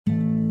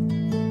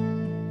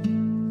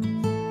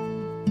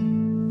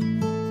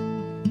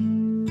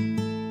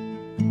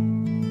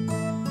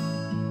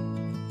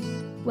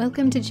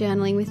Welcome to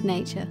Journaling with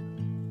Nature,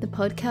 the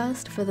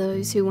podcast for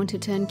those who want to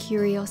turn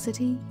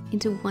curiosity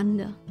into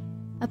wonder,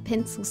 a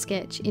pencil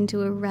sketch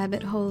into a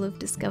rabbit hole of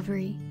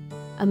discovery,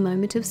 a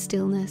moment of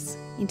stillness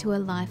into a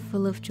life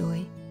full of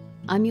joy.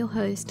 I'm your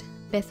host,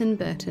 Bethan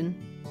Burton.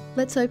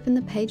 Let's open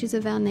the pages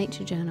of our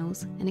nature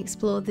journals and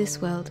explore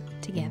this world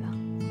together.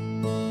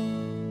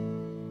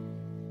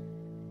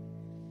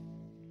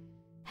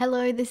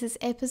 Hello, this is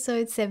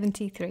episode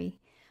 73.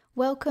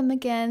 Welcome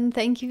again,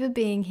 thank you for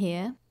being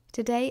here.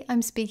 Today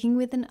I'm speaking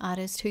with an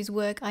artist whose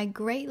work I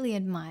greatly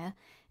admire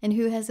and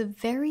who has a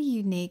very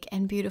unique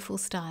and beautiful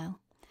style.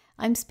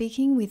 I'm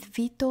speaking with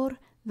Vitor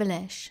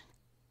Velez.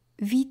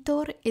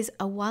 Vitor is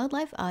a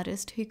wildlife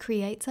artist who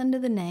creates under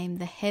the name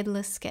The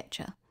Headless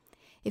Sketcher.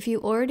 If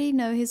you already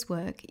know his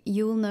work,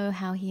 you will know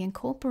how he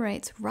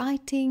incorporates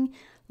writing,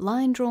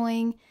 line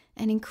drawing,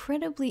 and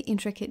incredibly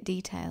intricate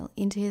detail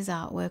into his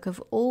artwork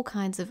of all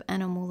kinds of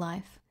animal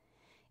life.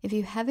 If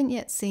you haven't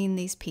yet seen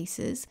these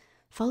pieces,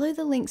 follow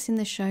the links in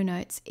the show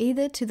notes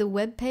either to the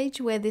webpage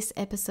where this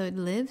episode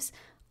lives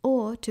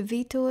or to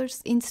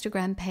Vitor's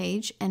Instagram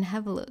page and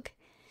have a look.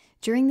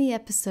 During the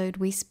episode,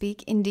 we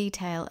speak in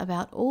detail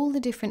about all the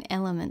different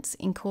elements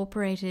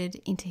incorporated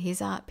into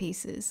his art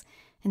pieces,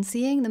 and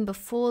seeing them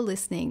before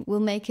listening will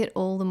make it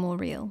all the more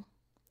real.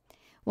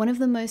 One of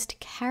the most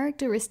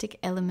characteristic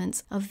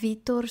elements of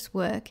Vitor's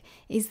work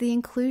is the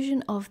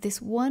inclusion of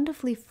this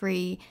wonderfully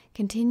free,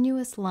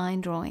 continuous line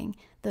drawing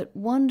that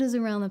wanders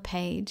around the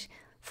page,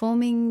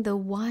 forming the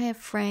wire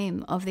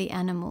frame of the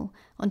animal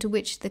onto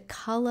which the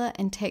color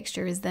and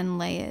texture is then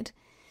layered.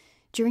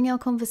 During our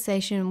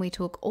conversation, we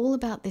talk all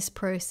about this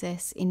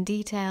process in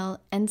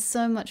detail and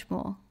so much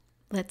more.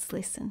 Let's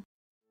listen.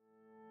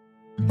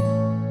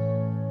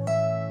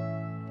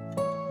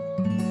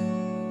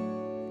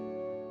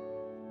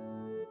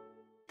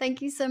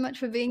 Thank you so much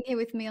for being here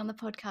with me on the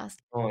podcast.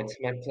 Oh, it's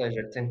my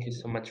pleasure. Thank you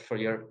so much for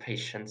your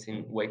patience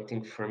in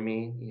waiting for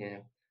me. Yeah.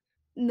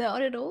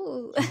 Not at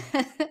all.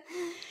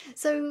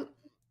 So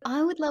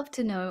I would love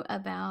to know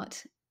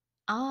about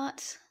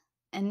art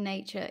and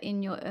nature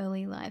in your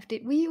early life.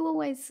 Were you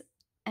always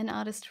an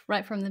artist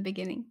right from the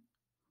beginning?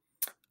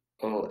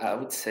 Oh, I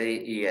would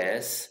say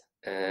yes.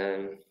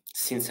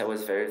 Since I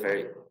was very,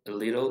 very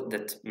little,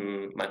 that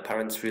my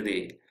parents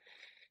really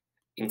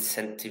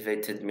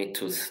incentivized me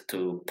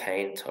to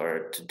paint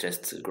or to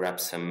just grab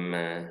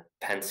some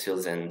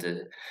pencils,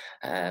 and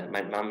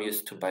my mom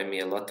used to buy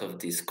me a lot of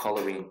these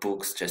coloring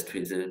books just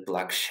with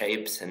black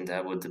shapes, and I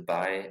would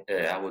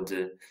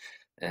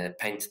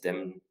paint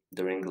them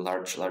during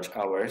large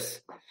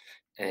hours.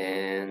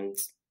 And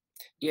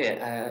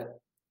yeah,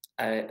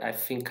 I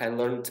think I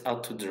learned how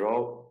to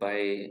draw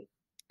by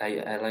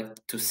I like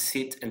to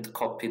sit and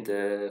copy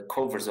the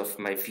covers of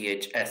my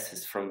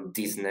VHSs from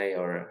Disney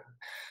or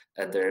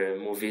other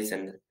movies,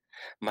 and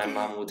my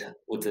mom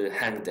would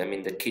hang them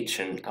in the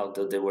kitchen.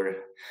 Although they were,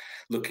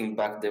 looking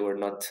back, they were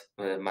not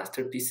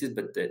masterpieces,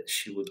 but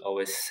she would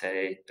always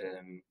say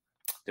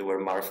they were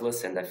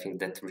marvelous, and I think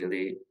that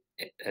really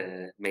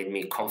made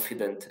me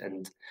confident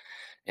and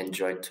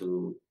enjoy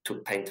to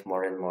paint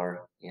more and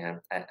more. Yeah,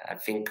 I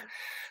think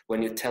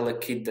when you tell a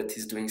kid that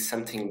he's doing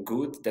something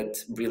good, that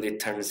really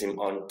turns him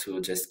on to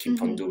just keep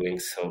on doing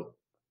so.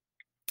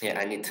 Yeah,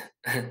 I need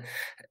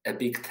a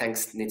big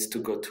thanks needs to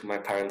go to my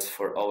parents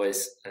for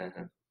always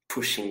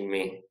pushing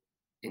me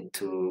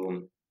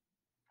into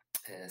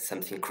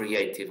something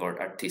creative or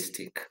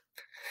artistic.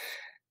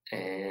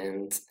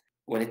 And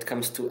when it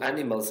comes to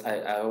animals,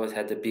 I always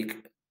had a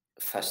big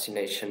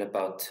fascination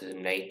about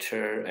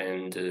nature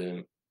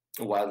and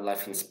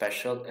wildlife in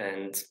special.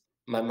 And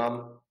my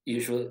mom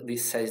usually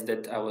says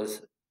that I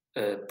was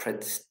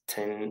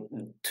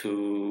predestined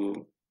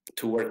to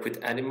work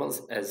with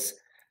animals, as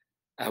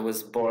I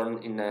was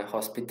born in a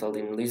hospital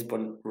in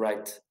Lisbon,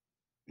 right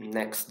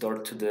next door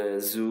to the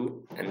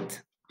zoo, and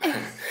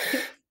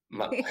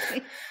my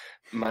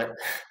my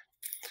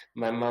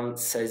my mom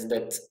says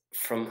that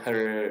from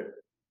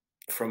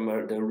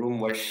the room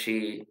where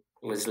she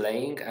was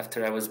laying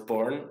after I was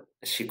born,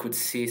 she could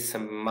see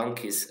some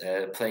monkeys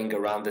playing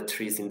around the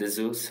trees in the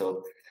zoo.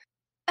 So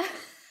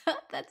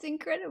That's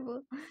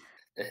incredible.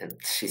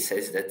 she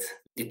says that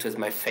it was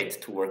my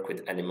fate to work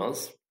with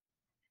animals.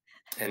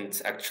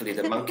 And actually,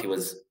 the monkey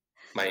was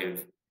my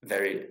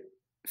very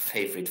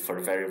favorite for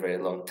a very, very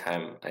long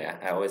time.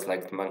 I always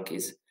liked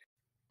monkeys.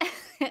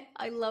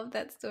 I love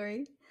that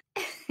story.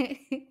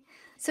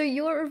 So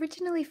you're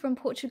originally from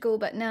Portugal,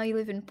 but now you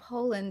live in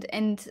Poland,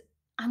 and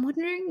I'm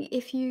wondering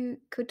if you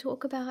could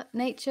talk about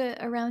nature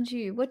around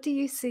you. What do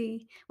you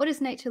see? What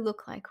does nature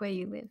look like where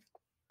you live?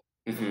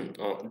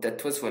 Oh,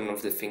 that was one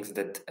of the things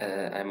that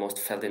I most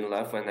fell in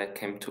love when I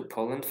came to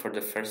Poland for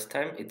the first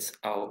time. It's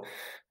how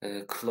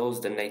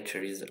close the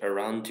nature is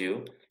around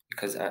you,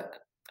 because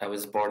I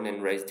was born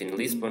and raised in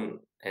Lisbon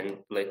and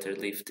later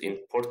lived in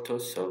Porto,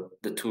 so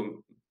the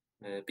two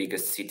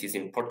biggest cities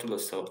in Portugal,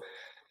 so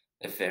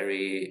a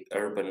very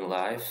urban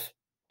life.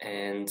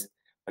 And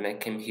when I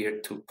came here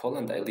to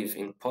Poland, I live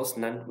in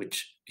Poznan,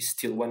 which is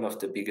still one of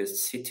the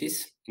biggest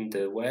cities in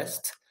the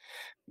west,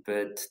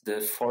 but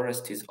the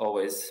forest is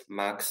always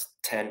max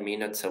 10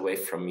 minutes away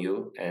from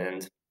you.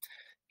 And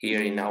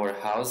here in our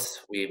house,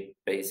 we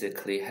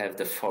basically have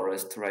the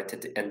forest right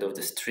at the end of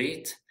the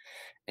street.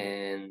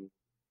 And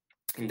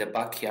in the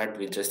backyard,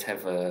 we just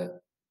have a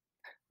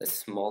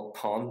small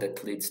pond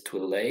that leads to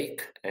a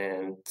lake.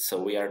 And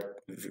so we are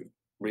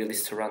really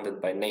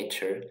surrounded by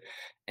nature.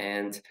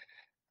 And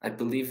I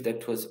believe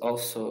that was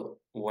also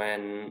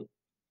when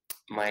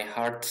my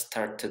heart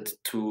started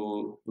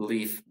to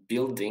leave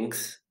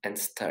buildings and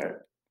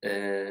start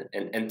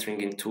and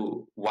entering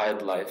into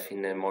wildlife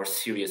in a more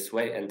serious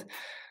way. And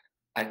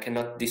I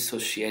cannot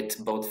dissociate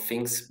both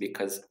things,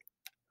 because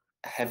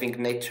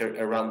having nature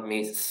around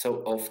me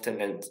so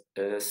often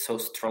and so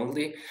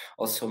strongly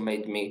also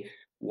made me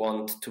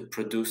want to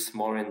produce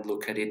more and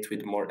look at it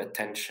with more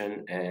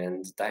attention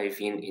and dive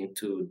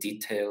into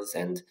details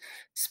and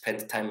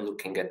spend time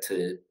looking at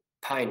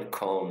pine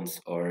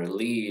cones or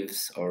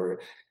leaves or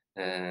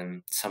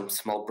some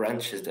small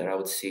branches that I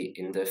would see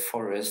in the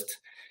forest.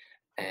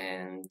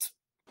 And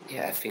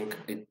yeah, I think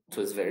it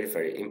was very,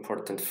 very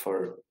important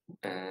for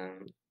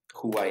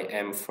who I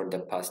am for the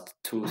past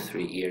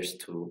 2-3 years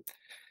to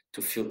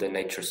feel the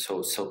nature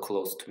so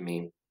close to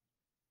me.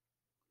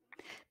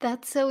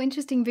 That's so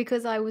interesting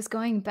because I was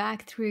going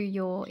back through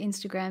your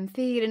Instagram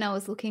feed and I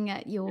was looking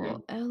at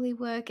your early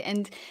work,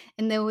 and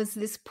there was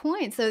this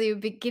point. So your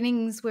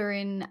beginnings were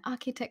in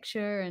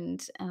architecture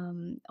and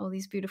all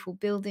these beautiful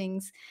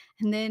buildings,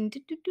 and then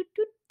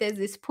there's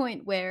this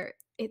point where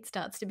it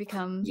starts to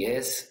become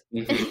Yes.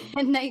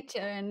 Mm-hmm. nature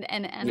and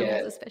animals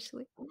Yeah.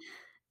 especially.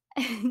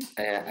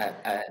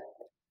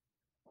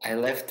 I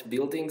left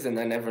buildings and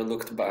I never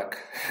looked back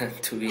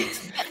to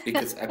it,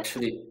 because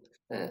actually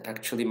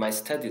my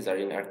studies are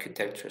in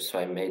architecture. So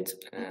I made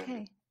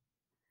Okay.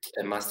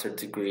 a master's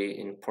degree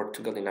in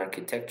Portugal in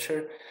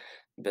architecture,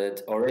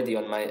 but already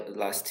on my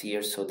last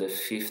year, so the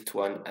fifth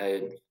one,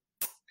 I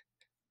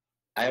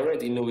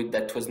already knew it,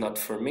 that was not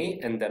for me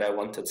and that I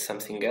wanted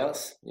something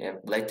else. Yeah.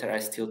 Later, I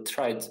still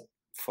tried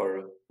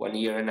for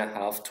 1.5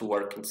 years to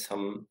work in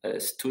some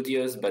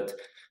studios, but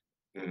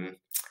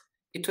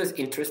it was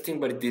interesting,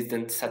 but it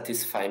didn't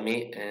satisfy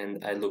me,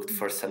 and I looked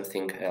for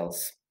something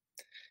else.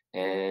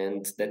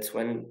 And that's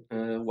when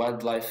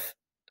wildlife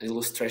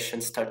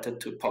illustration started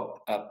to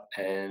pop up,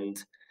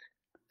 and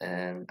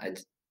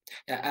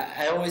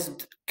I always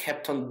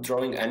kept on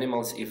drawing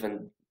animals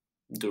even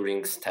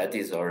during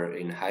studies or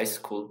in high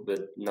school,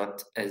 but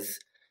not as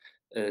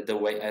the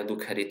way I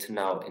look at it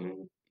now,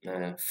 in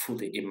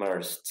fully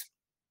immersed.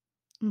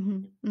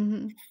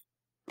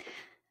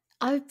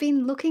 I've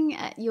been looking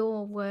at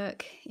your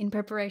work in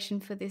preparation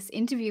for this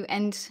interview,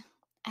 and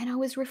I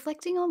was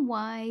reflecting on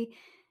why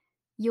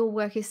your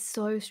work is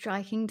so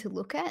striking to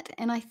look at.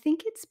 And I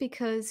think it's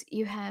because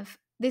you have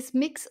this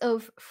mix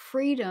of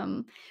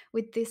freedom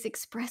with this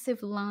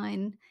expressive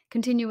line,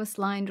 continuous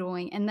line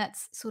drawing, and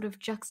that's sort of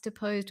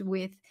juxtaposed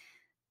with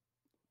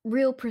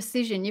real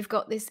precision. You've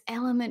got this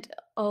element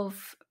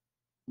of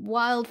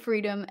wild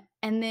freedom,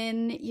 and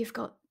then you've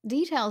got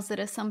details that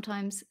are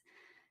sometimes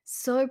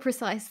so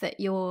precise that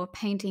you're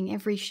painting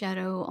every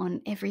shadow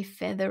on every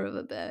feather of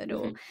a bird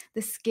or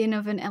the skin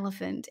of an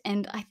elephant.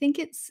 And I think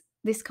it's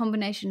this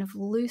combination of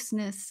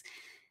looseness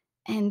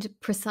and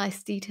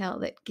precise detail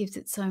that gives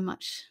it so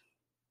much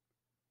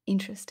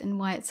interest and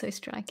why it's so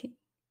striking.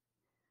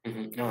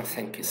 No,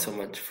 thank you so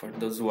much for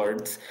those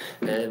words.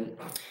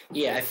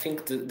 Yeah, I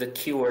think the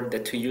key word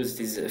that you used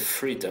is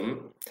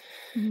freedom,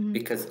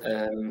 because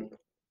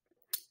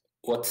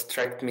what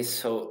struck me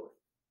so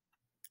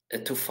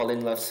to fall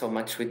in love so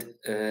much with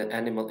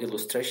animal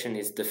illustration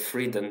is the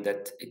freedom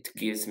that it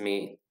gives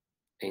me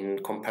in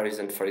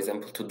comparison, for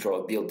example, to draw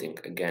a building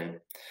again,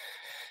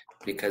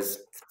 because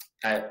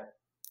I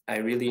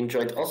really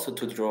enjoyed also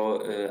to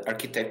draw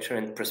architecture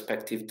and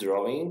perspective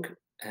drawing,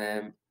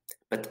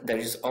 but there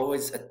is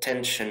always a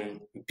tension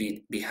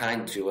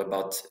behind you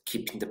about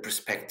keeping the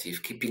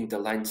perspective, keeping the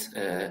lines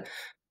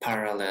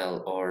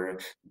parallel, or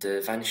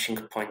the vanishing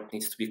point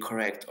needs to be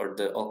correct, or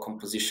the all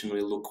composition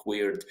will look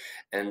weird.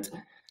 And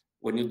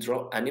when you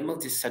draw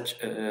animals, it's such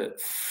a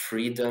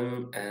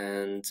freedom,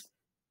 and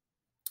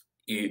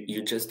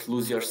you just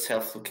lose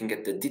yourself looking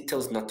at the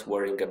details, not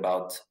worrying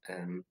about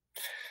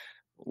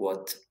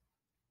what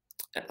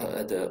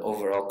the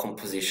overall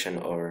composition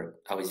or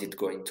how is it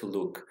going to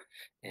look.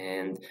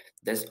 And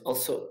there's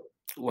also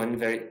one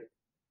very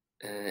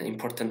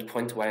important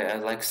point why I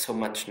like so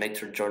much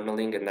nature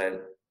journaling,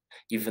 and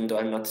even though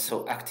I'm not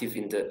so active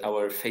in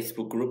our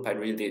Facebook group, I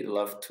really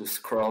love to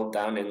scroll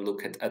down and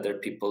look at other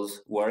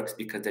people's works,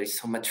 because there is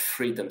so much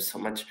freedom, so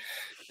much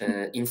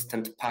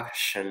instant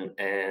passion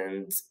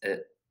and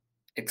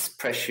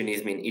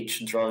expressionism in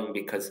each drawing,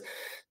 because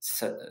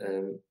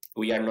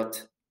we are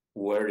not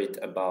worried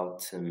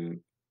about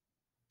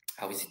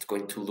how is it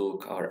going to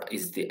look, or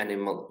is the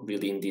animal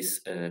really in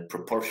these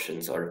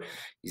proportions, or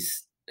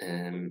is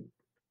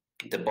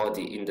the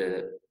body in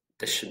the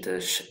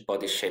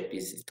body shape,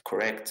 is it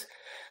correct?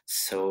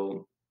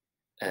 So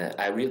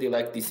I really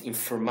like this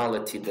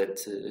informality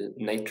that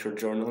nature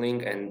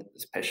journaling and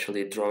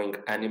especially drawing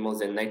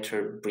animals and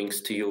nature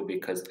brings to you,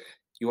 because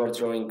you are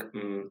drawing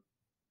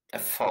a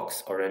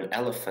fox or an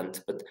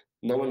elephant, but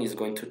no one is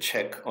going to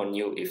check on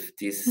you if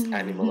this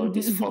animal or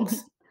this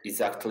fox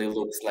exactly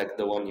looks like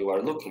the one you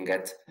are looking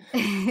at.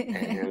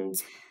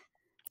 And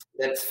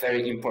that's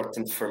very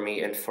important for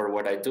me and for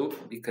what I do,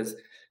 because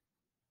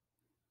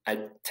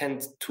I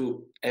tend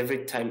to,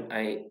 every time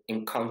I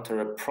encounter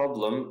a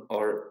problem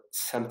or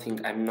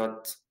something I'm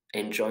not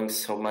enjoying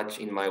so much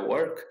in my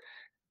work,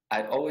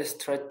 I always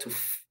try to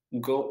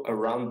go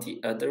around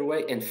the other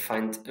way and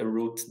find a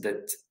route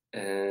that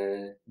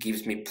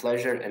gives me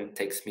pleasure and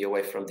takes me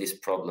away from this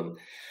problem.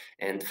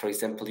 And for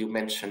example, you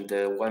mentioned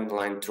the one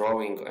line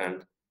drawing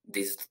and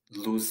this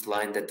loose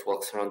line that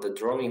walks around the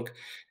drawing,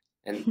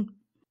 and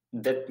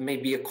that may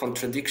be a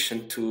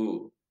contradiction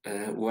to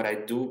what I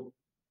do,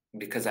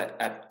 because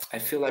I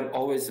feel I'm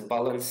always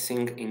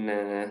balancing in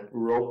a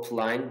rope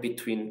line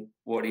between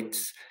what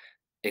it's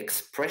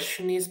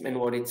expressionism and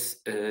what it's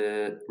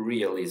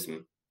realism.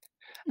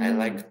 I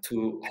like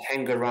to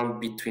hang around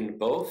between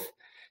both,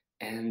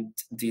 and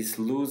this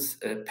loose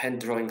pen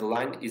drawing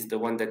line is the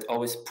one that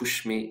always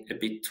push me a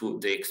bit to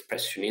the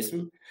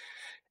expressionism,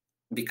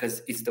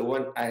 because it's the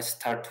one I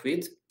start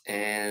with,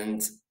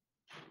 and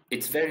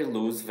it's very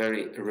loose,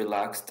 very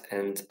relaxed,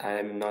 and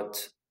I'm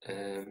not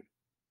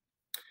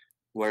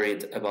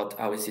worried about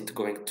how is it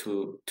going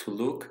to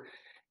look,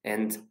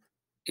 and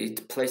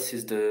it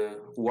places the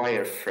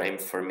wireframe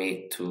for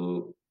me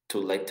to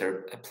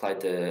later apply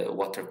the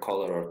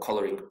watercolor or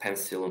coloring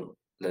pencil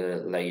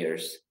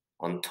layers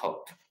on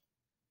top.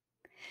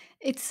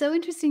 It's so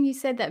interesting you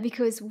said that,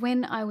 because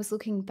when I was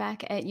looking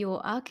back at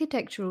your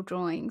architectural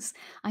drawings,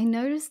 I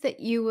noticed that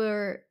you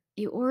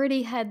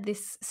already had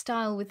this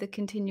style with the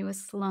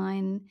continuous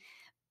line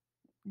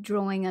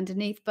drawing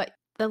underneath, but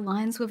the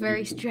lines were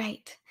very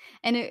straight.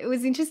 And it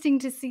was interesting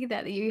to see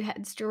that you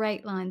had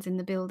straight lines in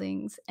the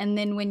buildings. And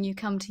then when you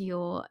come to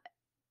your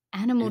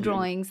animal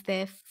drawings,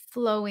 they're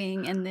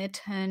flowing and they're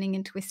turning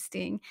and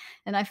twisting.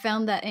 And I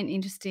found that an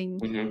interesting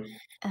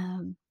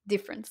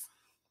difference.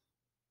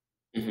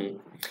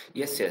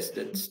 Yes,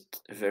 that's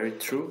very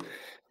true.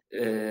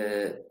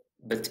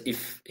 But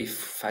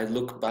if I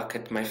look back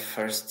at my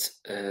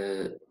first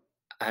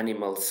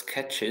animal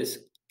sketches,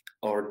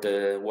 or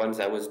the ones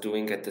I was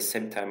doing at the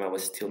same time I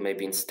was still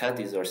maybe in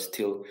studies or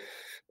still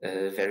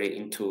very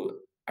into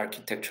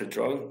architecture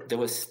drawing, there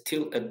was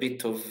still a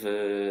bit of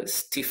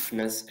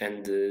stiffness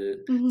and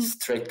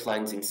straight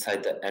lines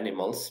inside the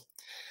animals.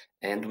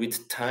 And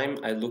with time,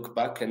 I look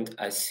back and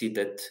I see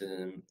that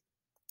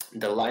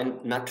the line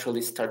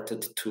naturally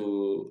started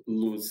to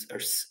lose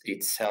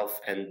itself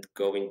and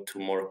go into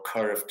more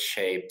curved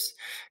shapes.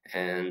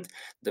 And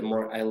the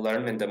more I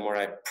learn and the more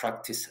I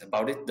practice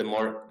about it, the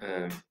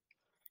more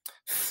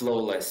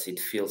flawless it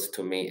feels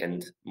to me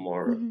and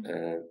more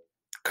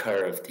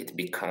curved it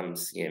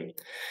becomes. Yeah.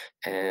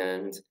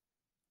 And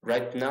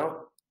right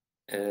now,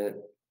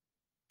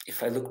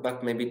 if I look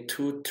back maybe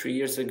 2-3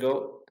 years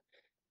ago,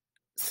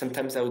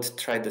 sometimes I would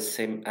try the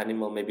same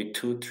animal maybe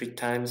 2-3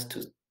 times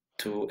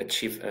to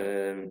achieve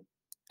a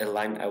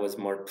line I was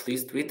more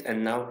pleased with,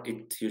 and now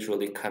it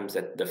usually comes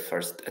at the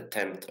first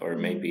attempt or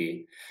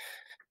maybe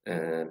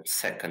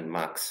second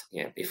max.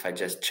 Yeah, if I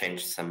just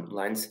change some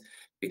lines,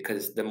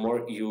 because the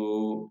more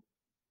you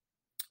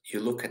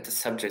look at the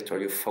subject or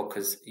you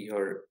focus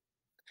your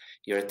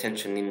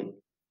attention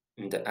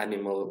in the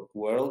animal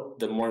world,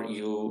 the more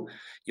your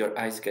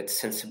eyes get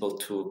sensible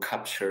to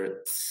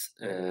capture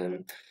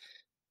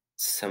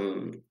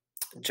some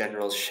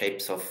general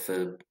shapes of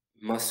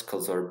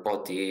muscles or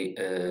body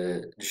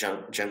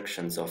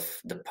junctions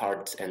of the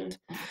parts. And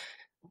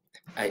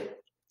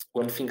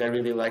one thing I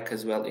really like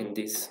as well in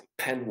this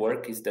pen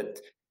work is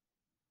that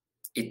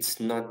it's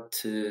not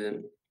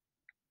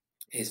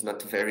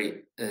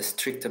very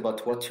strict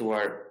about what you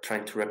are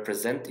trying to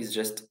represent. It's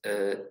just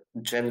a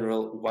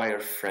general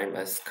wireframe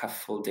as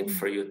scaffolding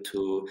for you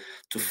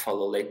to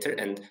follow later.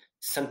 And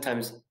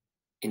sometimes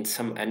in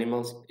some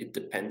animals, it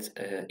depends.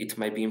 It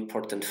might be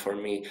important for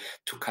me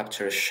to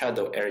capture a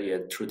shadow area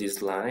through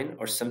this line,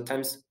 or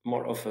sometimes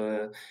more of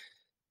a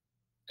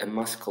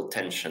muscle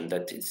tension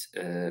that is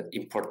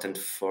important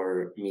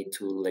for me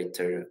to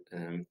later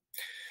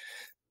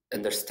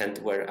understand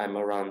where I'm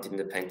around in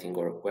the painting,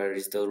 or where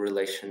is the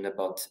relation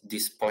about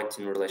this point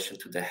in relation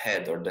to the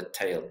head or the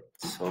tail.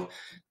 So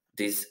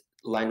this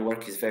line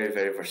work is very,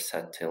 very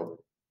versatile.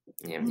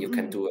 Yeah, you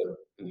can do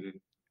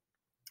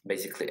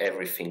basically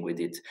everything with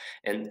it.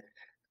 And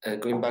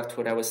going back to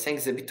what I was saying,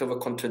 it's a bit of a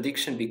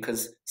contradiction,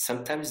 because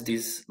sometimes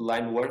this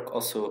line work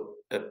also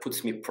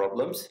puts me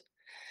problems,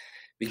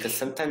 because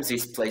sometimes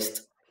it's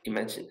placed,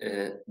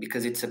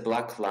 because it's a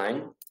black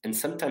line, and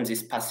sometimes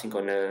it's passing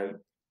on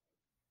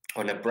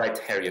a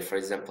bright area. For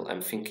example,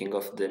 I'm thinking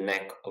of the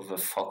neck of a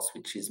fox,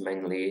 which is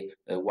mainly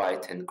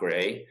white and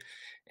gray.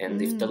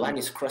 And if the line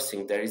is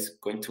crossing, there is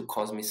going to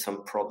cause me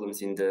some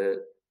problems in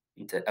the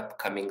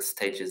upcoming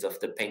stages of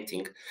the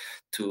painting,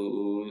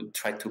 to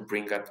try to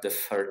bring up the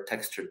fur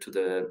texture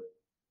to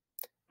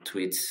to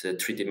its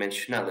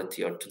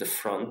three-dimensionality or to the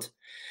front.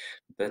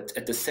 But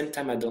at the same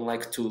time, I don't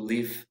like to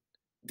leave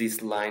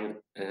this line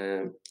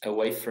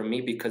away from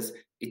me, because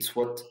it's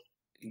what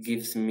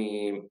gives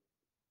me,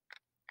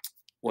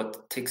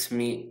 what takes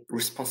me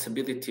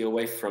responsibility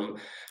away from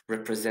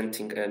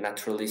representing a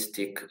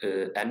naturalistic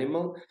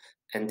animal,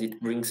 and it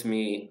brings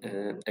me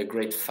a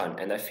great fun.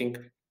 And I think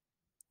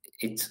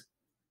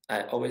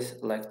I always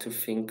like to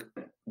think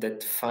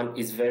that fun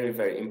is very,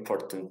 very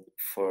important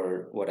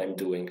for what I'm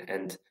doing.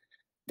 And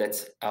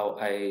that's how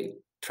I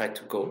try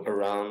to go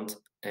around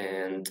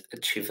and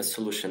achieve a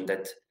solution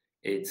that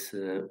it's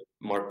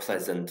more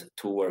pleasant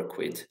to work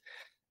with.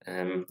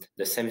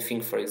 The same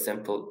thing, for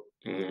example,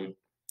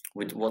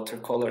 with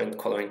watercolor and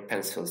coloring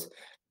pencils,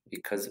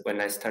 because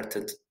when I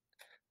started,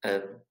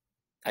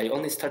 I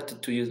only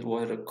started to use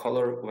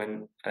watercolor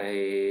when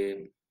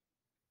I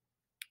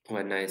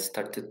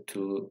started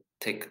to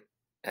take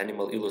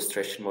animal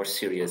illustration more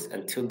serious.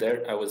 Until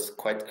there, I was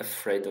quite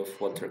afraid of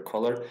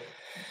watercolor.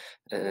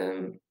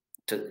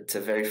 It's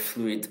a very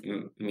fluid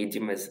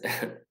medium, as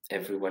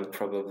everyone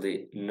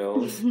probably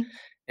knows.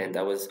 And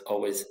I was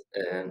always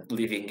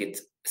leaving it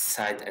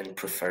aside and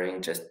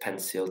preferring just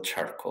pencil,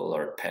 charcoal,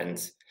 or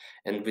pens.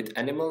 And with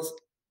animals,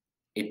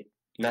 it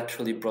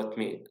naturally brought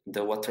me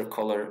the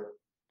watercolor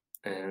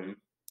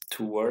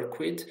to work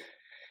with.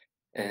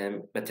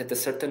 But at a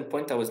certain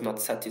point, I was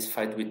not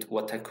satisfied with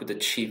what I could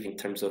achieve in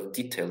terms of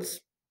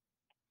details.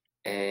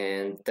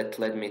 And that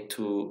led me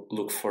to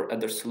look for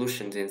other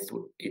solutions.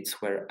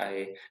 It's where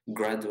I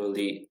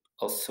gradually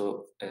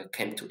also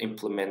came to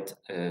implement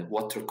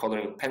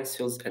watercoloring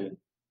pencils, and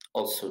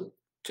also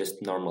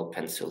just normal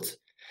pencils,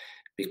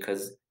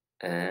 because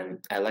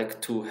I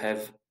like to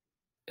have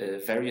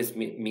various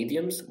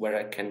mediums where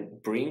I can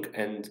bring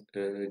and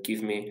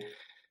give me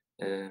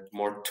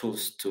more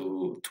tools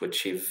to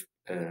achieve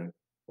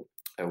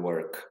a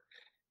work.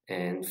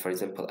 And for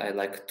example, I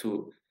like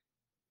to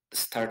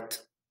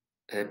start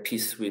a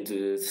piece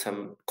with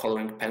some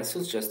coloring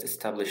pencils, just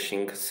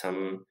establishing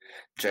some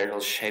general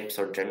shapes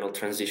or general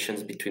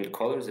transitions between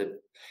colors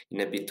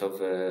in a bit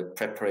of a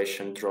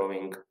preparation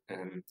drawing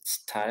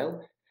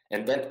style.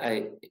 And then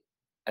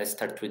I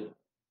start with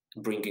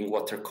bringing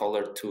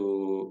watercolor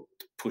to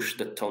push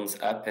the tones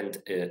up and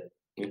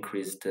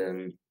increase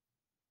the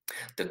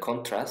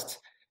contrast.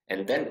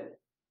 And then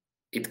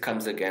it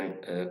comes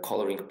again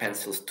coloring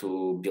pencils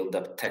to build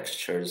up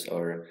textures,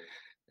 or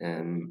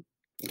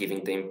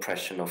giving the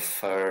impression of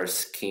fur,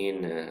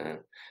 skin, a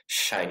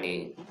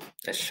shiny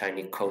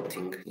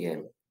coating. Yeah.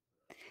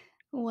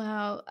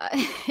 Wow.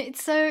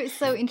 It's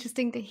so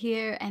interesting to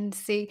hear and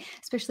see,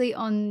 especially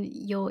on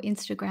your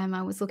Instagram.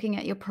 I was looking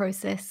at your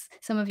process,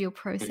 some of your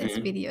process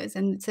videos,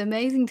 and it's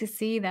amazing to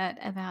see that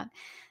about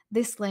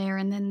this layer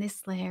and then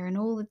this layer and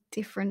all the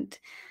different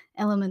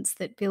elements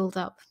that build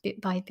up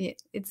bit by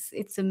bit.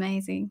 It's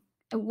amazing.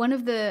 One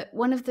of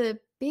the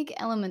big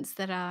elements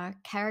that are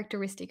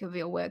characteristic of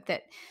your work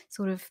that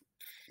sort of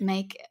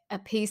make a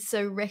piece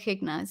so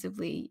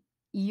recognizably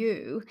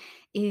you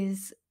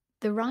is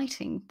the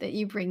writing that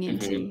you bring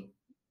into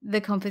the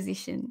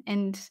composition.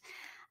 And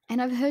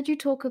I've heard you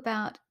talk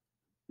about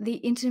the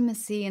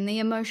intimacy and the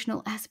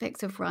emotional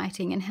aspects of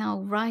writing, and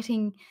how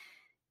writing,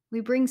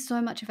 we bring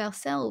so much of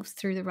ourselves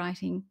through the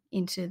writing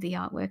into the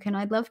artwork. And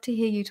I'd love to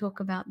hear you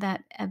talk about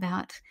that,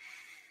 about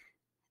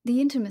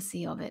the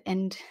intimacy of it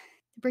and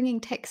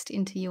bringing text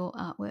into your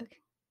artwork.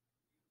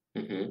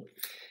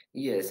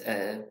 Yes,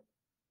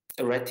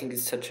 writing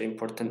is such an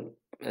important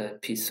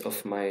piece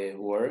of my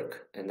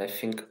work, and I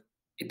think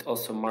it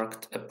also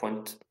marked a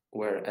point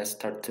where I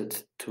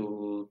started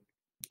to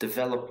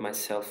develop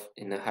myself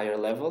in a higher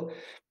level,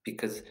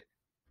 because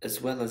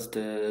as well as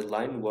the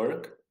line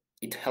work,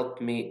 it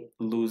helped me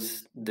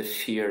lose the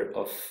fear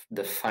of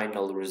the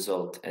final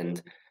result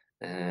and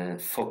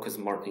focus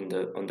more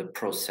on the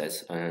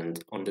process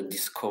and on the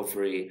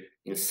discovery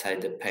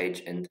inside the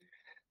page. And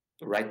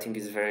writing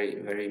is very,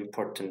 very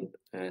important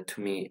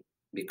to me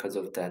because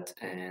of that.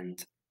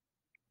 And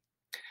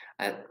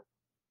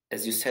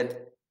as you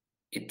said,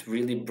 it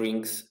really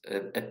brings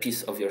a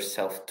piece of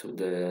yourself to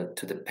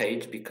the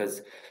page,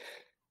 because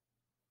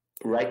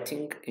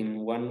writing, in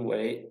one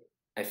way,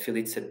 I feel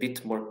it's a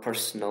bit more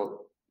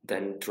personal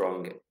than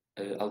drawing.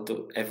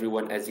 Although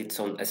everyone has its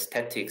own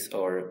aesthetics,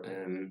 or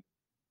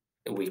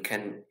we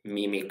can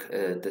mimic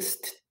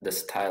the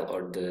style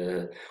or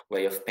the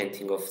way of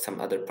painting of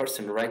some other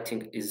person,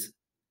 writing is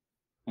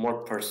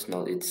more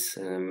personal. It's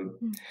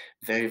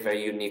very,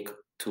 very unique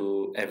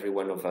to every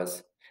one of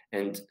us.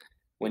 And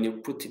when you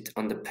put it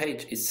on the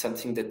page, it's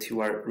something that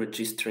you are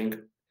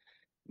registering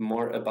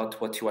more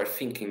about what you are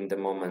thinking in the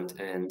moment,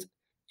 and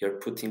you're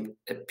putting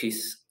a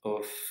piece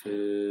of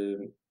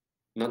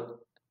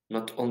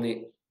not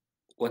only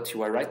what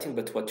you are writing,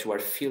 but what you are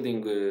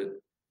feeling.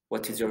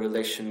 What is your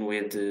relation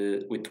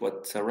with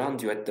what's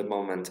around you at the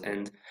moment?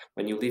 And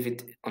when you leave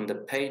it on the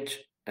page,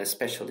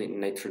 especially in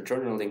nature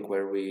journaling,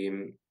 where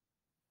we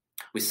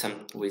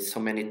so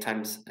many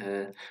times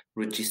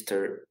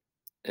register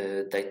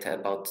data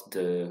about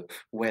the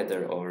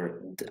weather,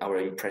 or our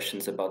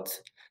impressions about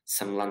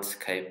some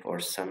landscape or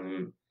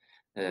some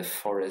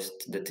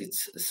forest that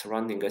it's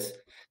surrounding us,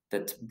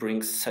 that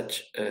brings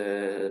such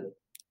a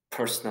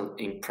personal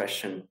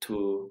impression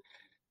to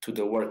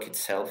the work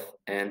itself.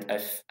 And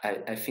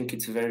I think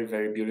it's very,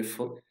 very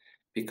beautiful,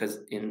 because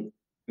in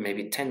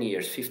maybe 10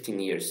 years, 15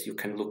 years, you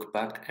can look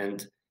back,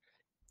 and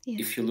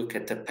if you look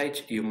at the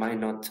page, you might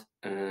not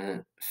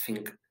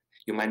think,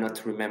 you might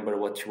not remember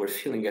what you were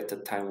feeling at the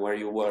time, where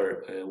you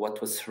were,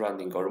 what was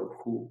surrounding, or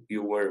who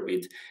you were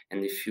with.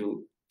 And if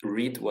you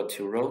read what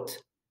you wrote,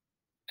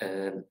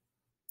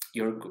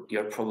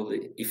 you're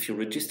probably, if you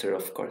register,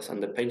 of course, on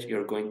the page,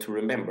 you're going to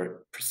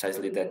remember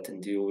precisely that,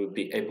 and you will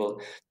be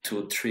able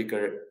to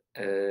trigger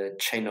a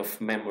chain of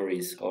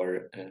memories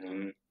or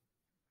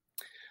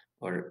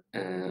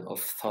of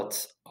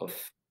thoughts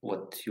of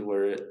what you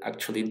were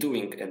actually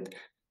doing. And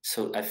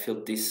so I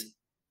feel this,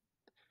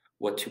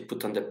 what you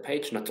put on the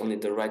page, not only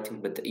the writing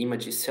but the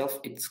image itself,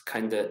 it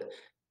kind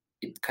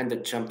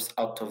of jumps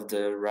out of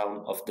the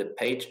realm of the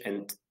page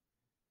and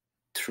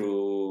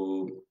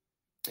through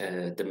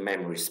the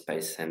memory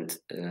space, and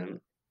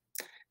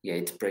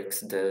it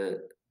breaks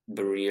the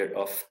barrier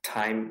of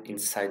time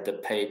inside the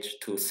page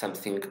to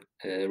something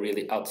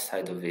really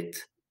outside of it.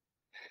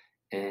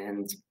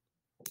 And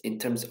in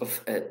terms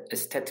of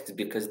aesthetics,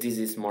 because this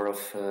is more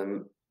of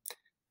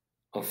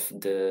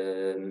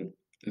the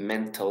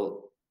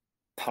mental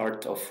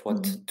part of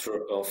what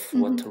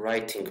what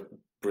writing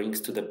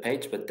brings to the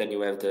page, but then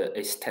you have the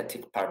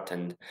aesthetic part,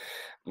 and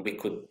we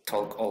could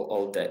talk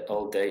all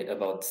day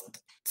about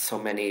so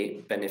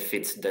many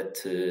benefits that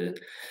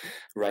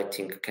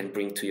writing can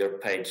bring to your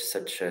page,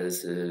 such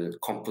as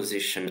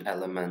composition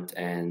element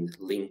and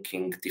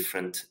linking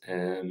different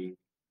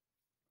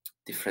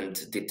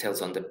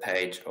details on the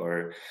page,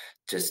 or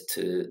just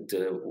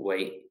the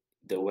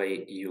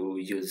way you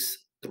use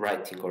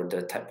writing, or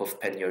the type of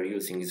pen you're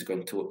using is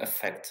going to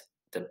affect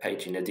the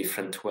page in a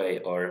different way,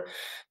 or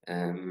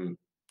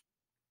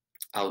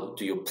how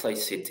do you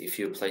place it, if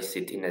you place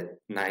it in a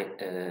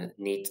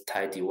neat,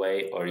 tidy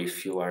way, or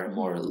if you are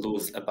more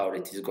loose about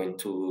it, is going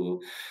to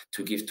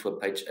give to a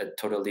page a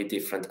totally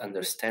different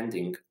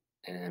understanding.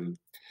 And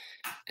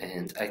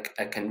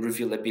I can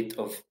reveal a bit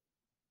of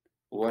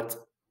what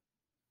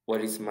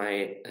is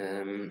my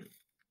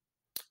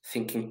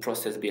thinking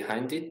process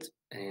behind it.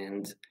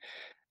 And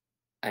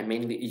I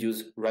mainly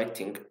use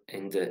writing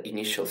in the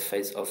initial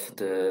phase of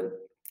the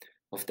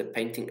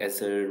painting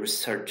as a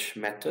research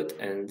method,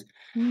 and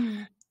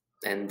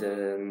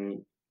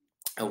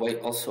a way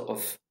also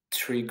of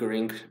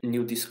triggering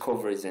new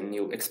discoveries and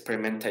new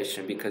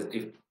experimentation, because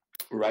if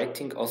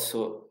writing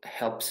also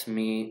helps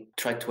me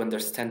try to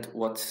understand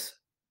what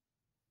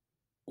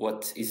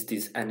is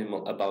this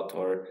animal about,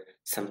 or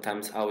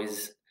sometimes how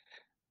is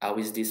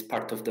this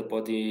part of the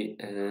body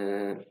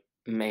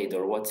made,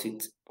 or what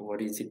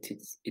is it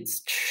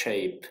its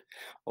shape.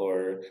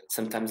 Or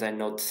sometimes I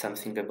note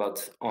something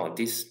about,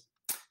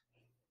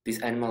 this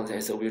animal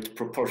has a weird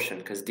proportion,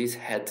 because this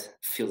head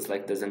feels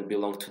like doesn't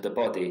belong to the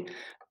body.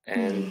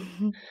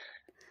 And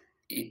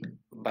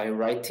by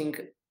writing,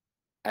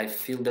 I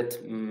feel that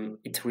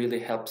it really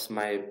helps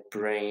my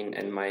brain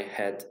and my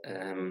head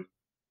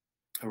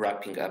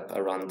wrapping up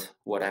around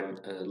what I'm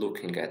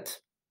looking at.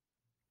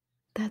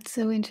 That's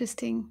so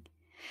interesting.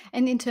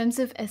 And in terms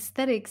of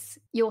aesthetics,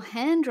 your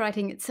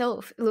handwriting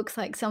itself looks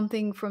like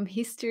something from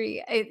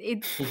history.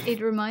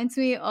 It reminds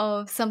me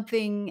of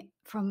something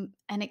from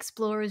an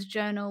explorer's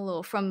journal,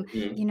 or from,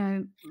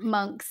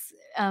 monks,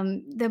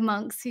 the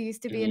monks who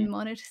used to be in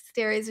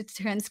monasteries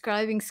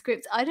transcribing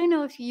scripts. I don't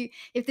know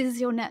if this is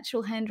your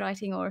natural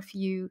handwriting, or if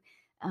you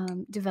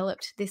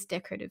developed this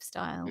decorative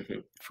style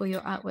for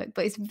your artwork,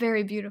 but it's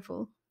very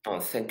beautiful. Oh,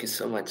 thank you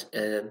so much.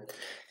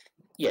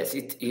 Yes,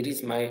 it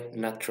is my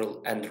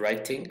natural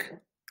handwriting,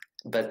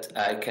 but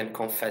I can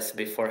confess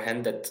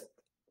beforehand that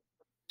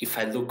if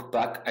I look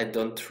back, I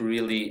don't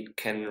really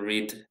can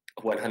read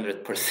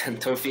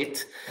 100% of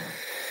it.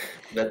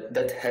 But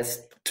that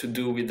has to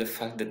do with the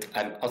fact that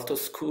I'm out of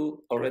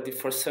school already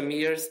for some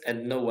years,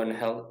 and no one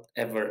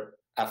ever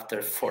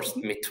after forced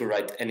me to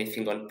write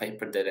anything on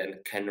paper that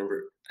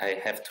I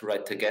have to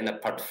write again,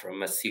 apart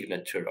from a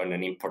signature on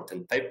an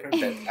important paper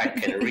that I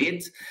can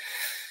read.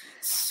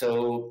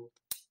 So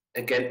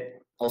again,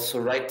 also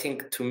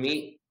writing, to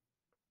me,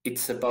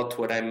 it's about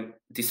what I'm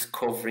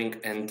discovering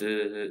and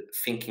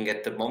thinking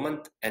at the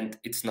moment, and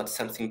it's not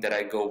something that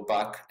I go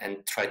back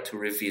and try to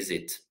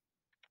revisit.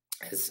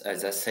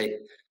 As I say,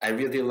 I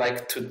really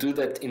like to do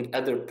that in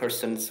other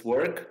person's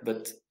work,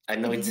 but I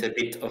know it's a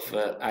bit of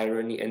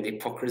irony and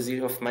hypocrisy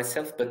of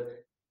myself,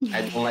 but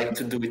I don't like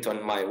to do it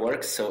on my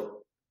work,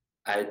 so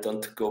I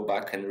don't go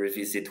back and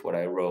revisit what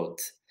I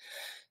wrote.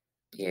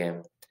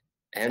 Yeah.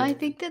 And I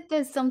think that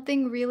there's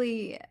something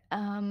really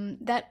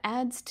that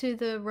adds to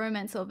the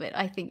romance of it,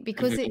 I think,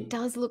 because it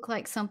does look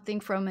like something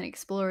from an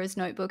explorer's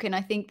notebook. And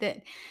I think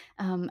that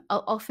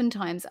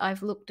oftentimes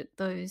I've looked at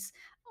those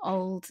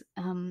old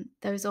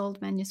those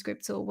old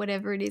manuscripts or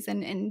whatever it is,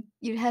 and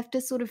you have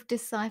to sort of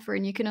decipher,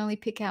 and you can only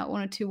pick out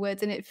one or two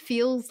words, and it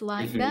feels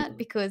like that Mhm.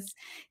 because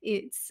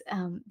it's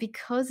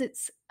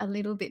a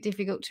little bit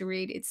difficult to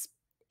read.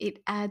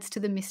 It adds to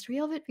the mystery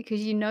of it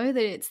because you know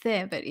that it's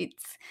there, but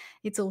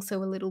it's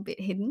also a little bit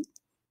hidden.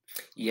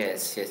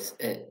 Yes, yes.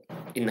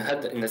 In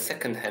the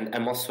second hand,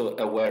 I'm also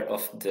aware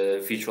of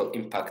the visual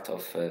impact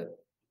of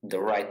the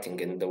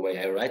writing and the way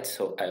I write.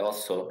 So I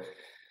also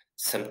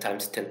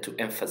sometimes tend to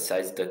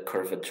emphasize the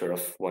curvature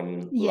of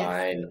one Yes.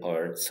 line,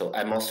 or so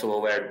I'm also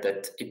aware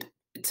that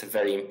it's a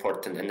very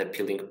important and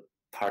appealing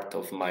part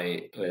of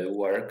my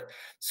work.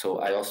 So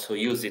I also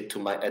use it to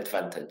my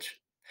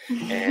advantage.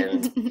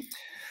 And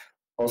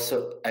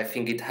also, I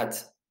think it had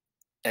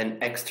an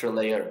extra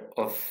layer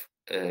of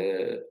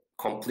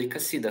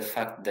complicacy, the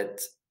fact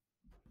that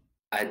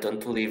I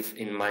don't live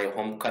in my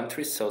home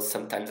country, so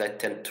sometimes I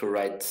tend to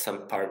write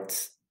some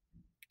parts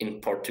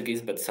in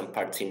Portuguese, but some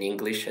parts in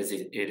English, Mhm. as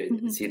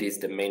it is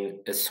the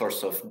main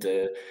source of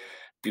the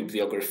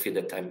bibliography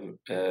that I'm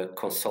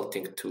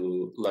consulting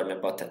to learn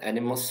about the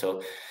animals.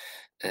 So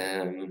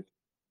um,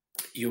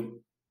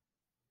 you,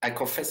 I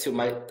confess, you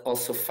might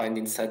also find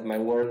inside my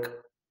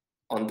work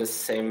on the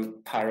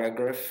same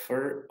paragraph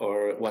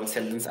or one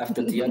sentence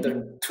after the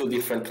other, two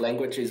different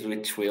languages,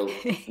 which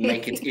will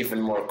make it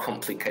even more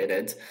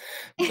complicated.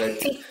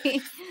 But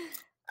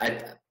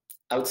I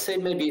I would say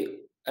maybe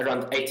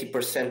around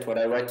 80% what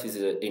I write is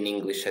in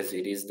English, as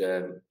it is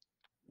the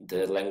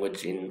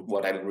language in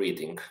what I'm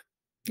reading.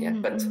 Yeah,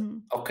 but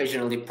Mhm.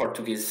 occasionally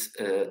Portuguese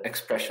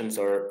expressions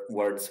or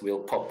words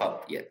will pop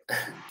up. Yeah.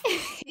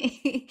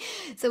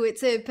 So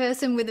it's a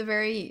person with a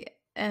very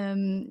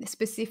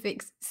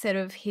specific set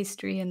of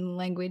history and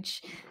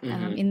language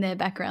Hmm. in their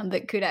background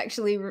that could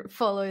actually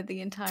follow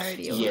the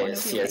entirety of one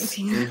of Yes, your yes.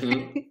 paintings.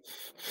 Hmm.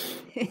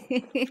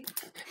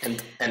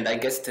 And I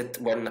guess that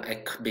when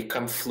I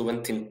become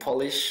fluent in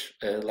Polish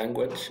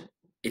language,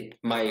 it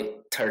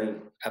might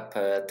turn up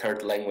a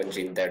third language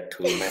in there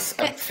to mess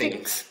up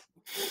things.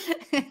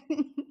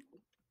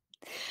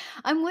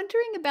 I'm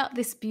wondering about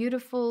this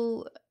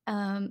beautiful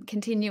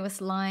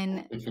continuous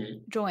line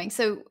Hmm. drawing.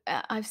 So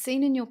I've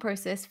seen in your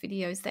process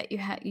videos that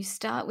you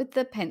start with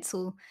the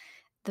pencil,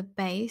 the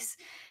base,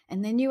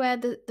 and then you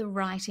add the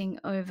writing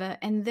over,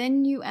 and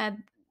then you add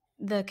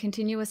the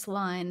continuous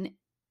line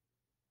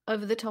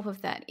over the top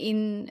of that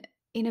in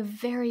a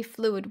very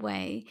fluid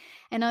way.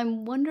 And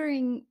I'm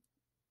wondering,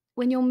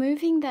 when you're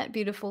moving that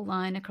beautiful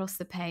line across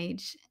the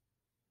page,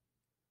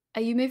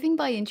 are you moving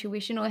by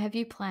intuition or have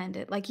you planned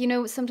it? Like,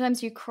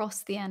 sometimes you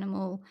cross the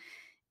animal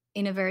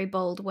in a very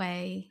bold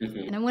way,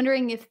 Hmm. and I'm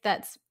wondering if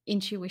that's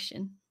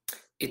intuition.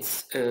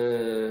 It's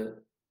a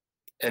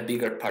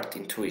bigger part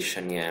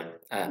intuition, yeah.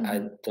 I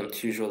Mhm.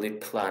 don't usually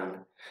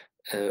plan.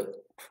 Uh,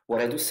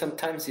 what I do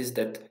sometimes is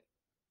that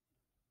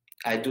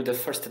I do the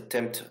first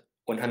attempt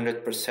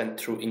 100%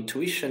 through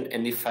intuition,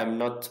 and if I'm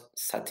not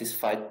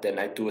satisfied, then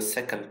I do a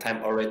second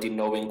time already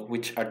knowing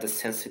which are the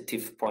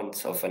sensitive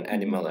points of an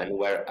animal Mhm. and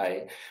where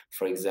I,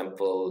 for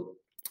example,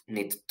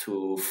 need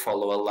to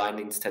follow a line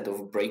instead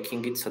of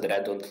breaking it so that I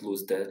don't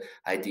lose the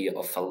idea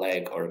of a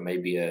leg or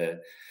maybe a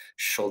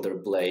shoulder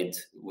blade,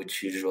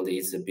 which usually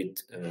is a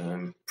bit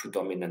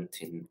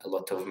predominant in a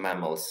lot of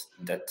mammals,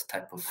 that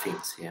type of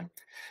things, yeah.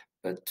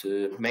 But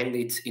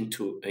mainly it's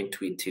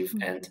intuitive,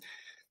 Mm. and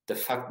the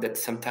fact that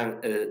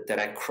sometimes that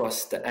I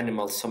cross the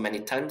animal so many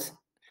times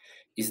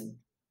is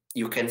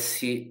you can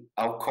see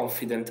how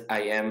confident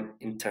I am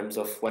in terms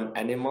of one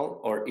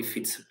animal, or if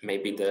it's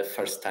maybe the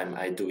first time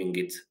I doing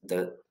it,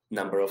 the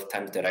number of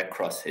times that I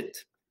cross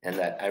it. And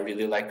I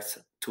really like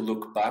to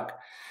look back,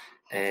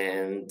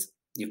 and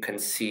you can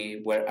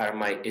see where are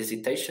my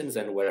hesitations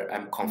and where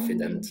I'm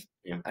confident. Mm.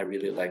 Yeah, I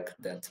really like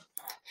that.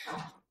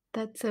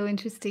 That's so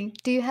interesting.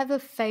 Do you have a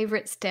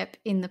favorite step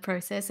in the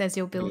process as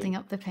you're building Mhm.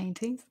 up the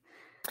paintings?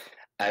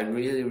 I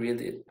really,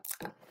 really,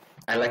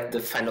 I like the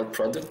final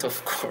product,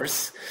 of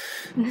course,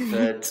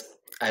 but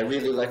I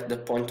really like the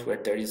point where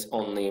there is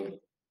only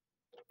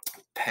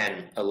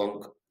pen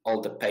along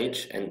all the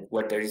page and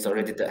where there is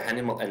already Mhm. the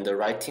animal and the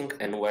writing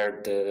and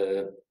where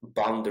the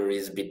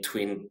boundaries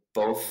between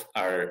both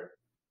are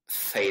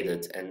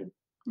faded. And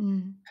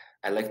Mm.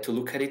 I like to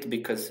look at it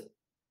because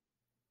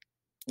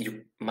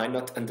you might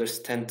not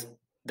understand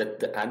that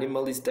the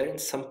animal is there in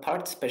some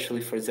parts,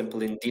 especially, for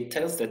example, in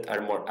details that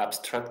are more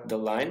abstract, the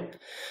line.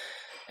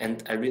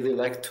 And I really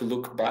like to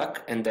look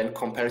back and then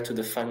compare to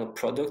the final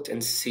product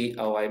and see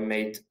how I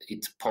made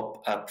it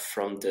pop up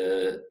from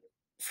the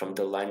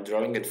line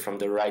drawing and from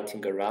the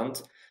writing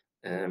around,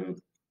 um,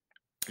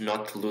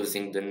 not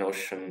losing the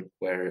notion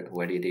where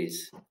it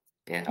is.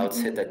 Yeah, I would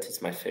say Mhm. that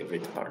is my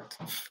favorite part.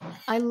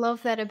 I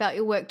love that about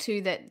your work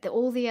too, that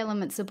all the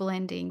elements are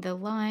blending. The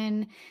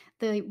line,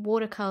 the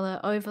watercolor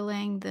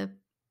overlaying the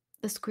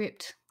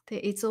script.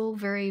 It's all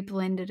very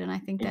blended, and I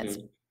think that's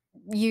Hmm.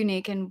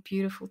 unique and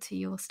beautiful to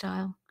your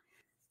style.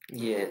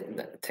 Yeah,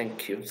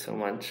 thank you so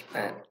much.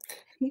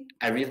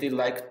 I really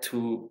like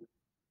to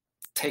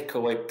take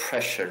away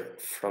pressure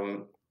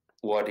from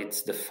what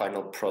is the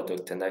final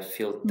product. And I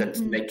feel that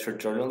nature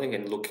journaling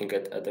and looking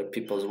at other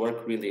people's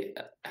work really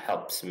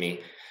helps me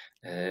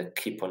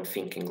keep on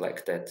thinking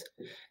like that.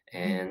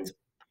 And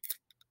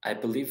I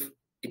believe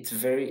it's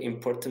very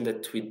important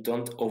that we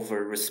don't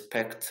over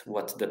respect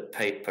what the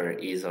paper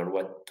is or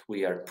what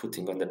we are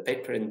putting on the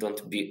paper, and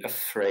don't be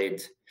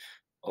afraid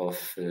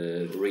of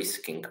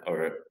risking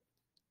or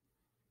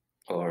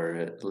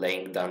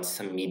laying down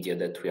some media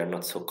that we are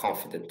not so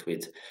confident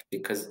with.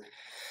 Because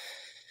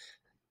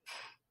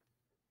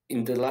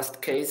in the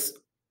last case,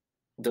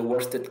 the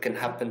worst that can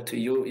happen to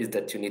you is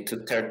that you need to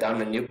tear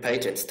down a new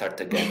page and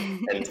start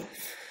again. And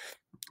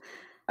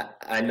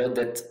I know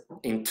that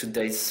in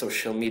today's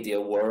social media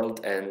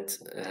world and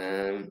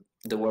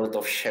the world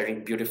of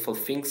sharing beautiful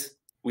things,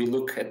 we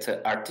look at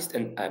an artist,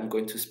 and I'm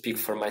going to speak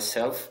for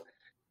myself.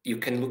 You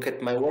can look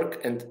at my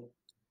work and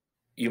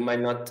you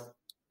might not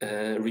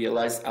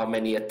realize how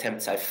many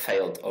attempts I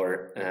failed,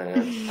 or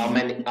how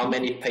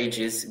many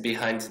pages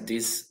behind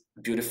this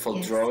beautiful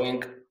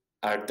drawing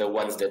are the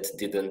ones that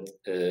didn't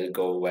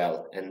go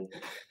well. And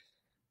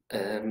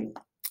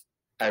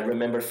I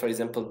remember, for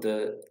example,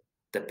 the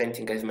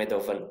painting I've made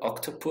of an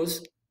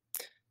octopus.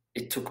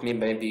 It took me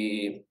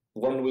maybe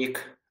 1 week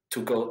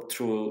to go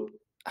through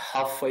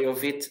halfway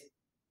of it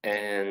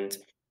and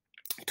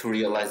to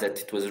realize that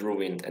it was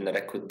ruined and that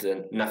I could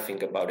do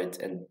nothing about it,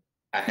 and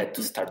I had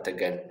to start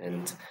again.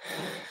 And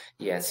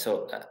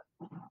so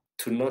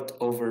to not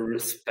over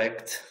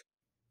respect.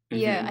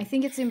 Yeah, I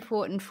think it's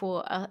important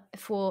for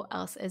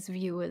us as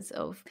viewers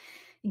of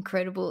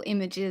incredible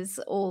images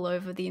all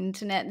over the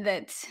internet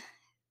that,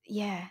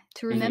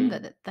 to remember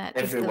that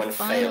is the Everyone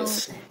final.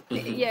 fails.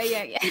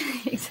 Yeah,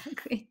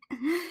 exactly.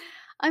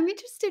 I'm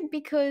interested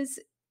because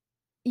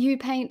you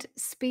paint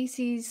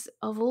species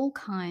of all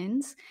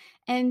kinds,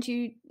 and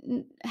you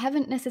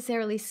haven't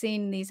necessarily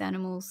seen these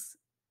animals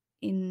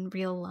in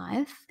real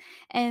life,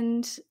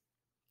 and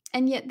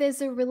yet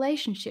there's a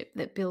relationship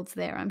that builds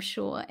there, I'm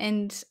sure.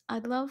 And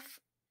I'd love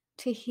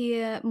to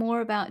hear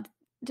more about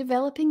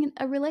developing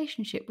a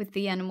relationship with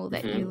the animal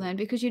that you learn,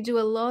 because you do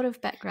a lot of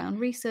background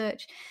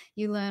research.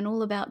 You learn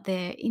all about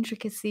their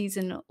intricacies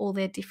and all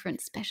their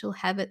different special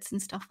habits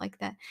and stuff like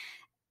that.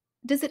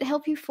 Does it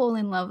help you fall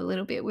in love a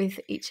little bit with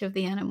each of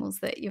the animals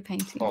that you're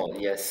painting? Oh,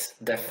 yes,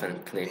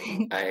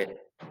 definitely.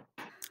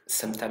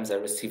 Sometimes I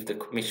receive the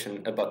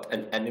commission about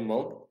an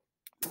animal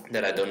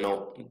that I don't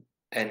know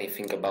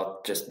anything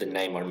about, just the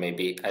name, or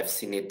maybe I've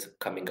seen it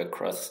coming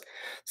across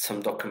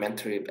some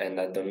documentary and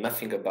I know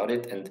nothing about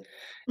it, and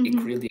it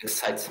really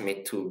excites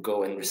me to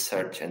go and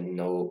research and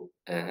know,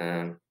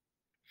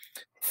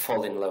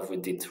 fall in love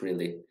with it,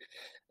 really,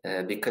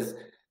 because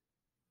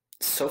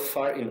so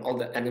far in all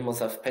the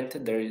animals I've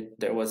painted,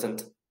 there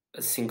wasn't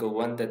a single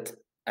one that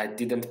I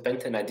didn't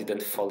paint and I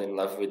didn't fall in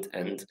love with.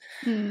 And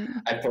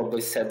I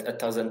probably said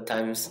 1,000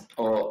 times,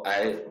 "Oh,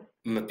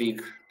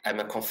 I'm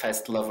a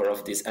confessed lover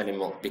of this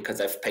animal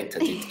because I've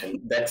painted it," and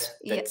that's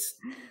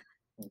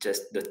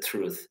just the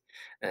truth.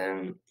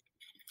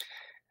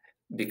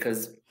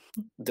 Because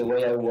the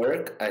way I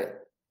work,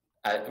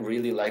 I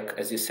really like,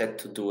 as you said,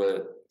 to do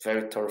a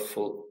very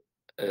thorough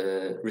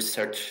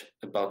research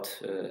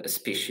about a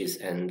species.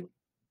 And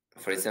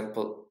for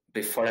example,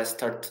 before I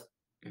start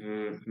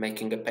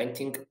making a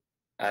painting,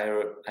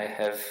 I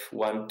have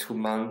 1-2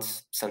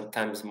 months,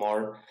 sometimes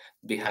more,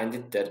 behind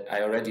it, that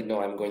I already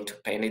know I'm going to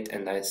paint it,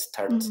 and I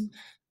start.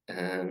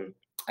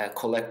 I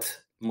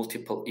collect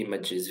multiple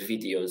images,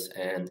 videos,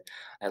 and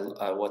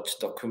I watch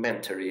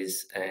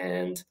documentaries.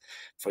 And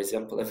for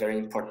example, a very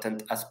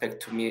important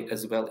aspect to me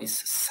as well is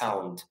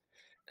sound.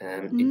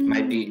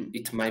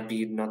 It might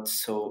be not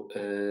so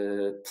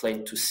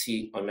plain to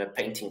see on a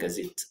painting as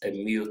it's a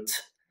mute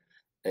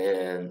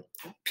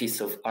piece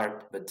of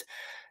art, but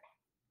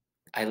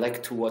I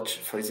like to watch,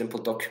 for example,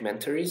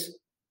 documentaries,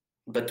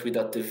 but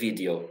without the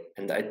video,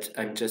 and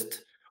I'm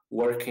just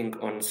working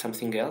on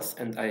something else,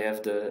 and I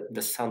have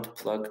the sound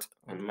plugged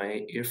on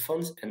my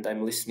earphones, and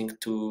I'm listening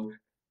to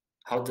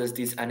how does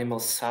this animal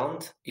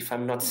sound if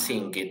I'm not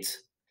seeing it.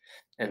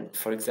 And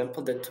for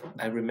example, that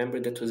I remember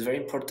that was very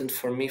important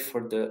for me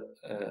for the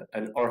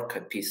an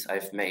orca piece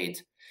I've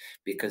made,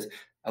 because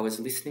I was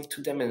listening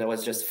to them and I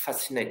was just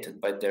fascinated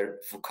by their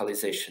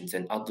vocalizations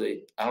and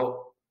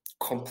how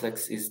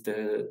complex is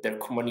their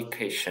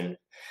communication.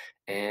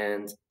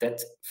 And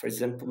that, for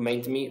example,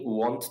 made me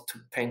want to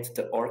paint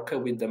the orca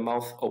with the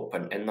mouth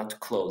open and not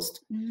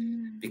closed,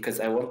 because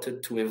I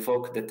wanted to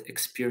evoke that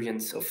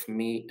experience of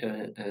me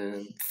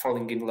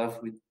falling in love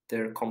with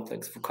their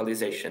complex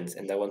vocalizations,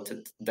 and I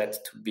wanted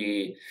that to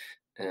be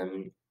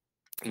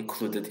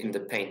included in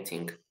the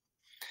painting.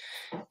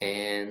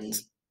 And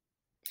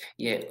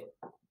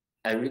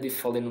I really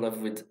fall in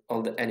love with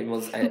all the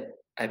animals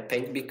I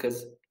paint,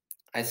 because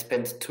I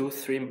spent 2,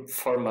 3,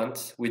 4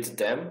 months with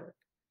them.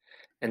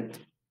 And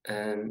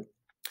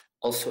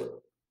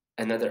also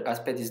another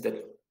aspect is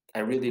that I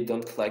really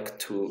don't like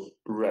to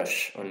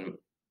rush on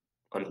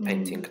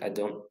painting. I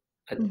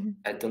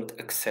don't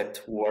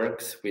accept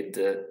works with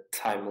the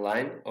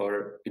timeline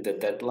or with the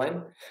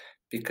deadline,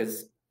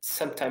 because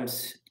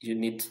sometimes you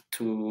need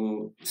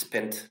to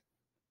spend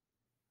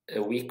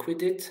a week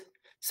with it.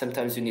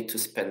 Sometimes you need to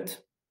spend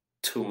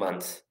 2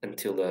 months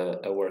until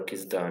a work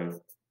is done.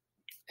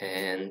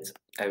 And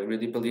I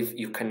really believe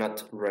you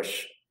cannot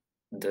rush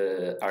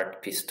the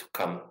art piece to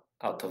come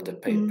out of the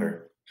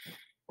paper.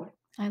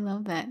 I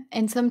love that.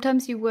 And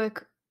sometimes you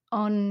work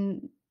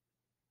on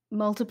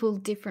multiple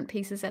different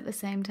pieces at the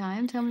same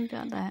time. Tell me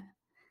about that.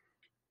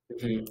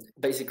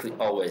 Basically,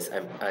 always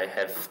I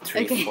have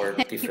three, Okay. 4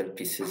 different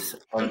pieces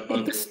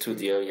on the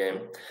studio. Yeah,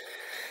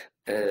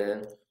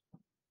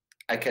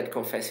 I can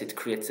confess it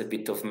creates a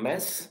bit of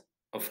mess,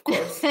 of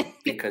course,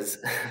 because,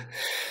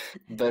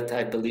 but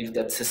I believe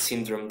that's a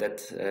syndrome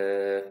that's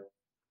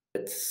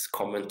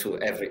common to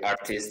every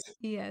artist.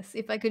 Yes,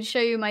 if I could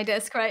show you my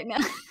desk right now.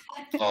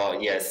 Oh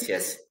yes,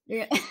 yes.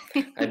 Yeah.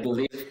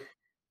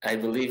 I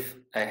believe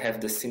I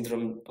have the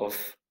syndrome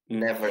of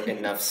never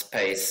enough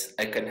space.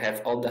 I can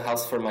have all the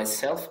house for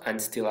myself,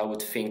 and still I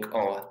would think,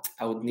 oh,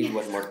 I would need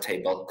one more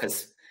table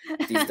because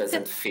this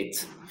doesn't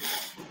fit.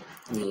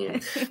 Yeah.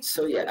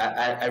 So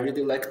yeah, I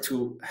really like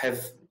to have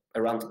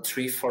around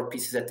 3, 4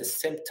 pieces at the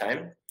same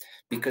time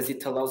because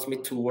it allows me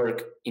to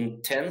work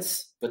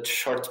intense but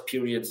short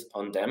periods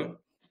on them.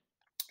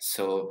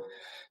 So,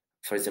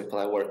 for example,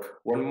 I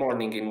work one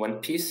morning in one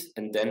piece,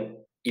 and then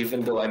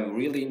even though I'm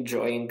really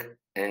enjoying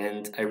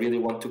and I really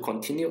want to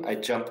continue, I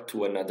jump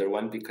to another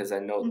one because I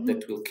know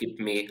that will keep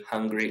me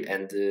hungry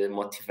and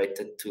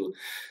motivated to,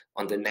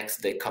 on the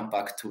next day, come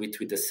back to it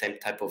with the same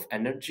type of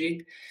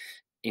energy.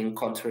 In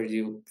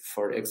contrary,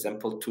 for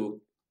example, to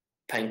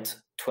paint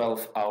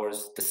 12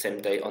 hours the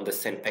same day on the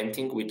same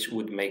painting, which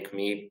would make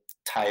me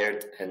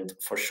tired and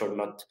for sure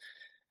not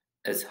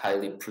as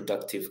highly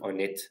productive on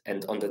it.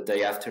 And on the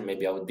day after,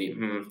 maybe I would be,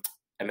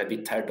 I'm a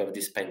bit tired of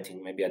this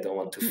painting. Maybe I don't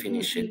want to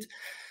finish it.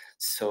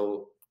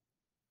 So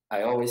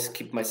I always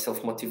keep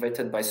myself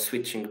motivated by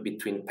switching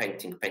between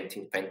painting.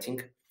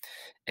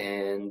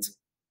 And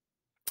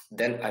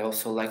then I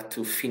also like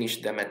to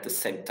finish them at the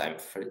same time.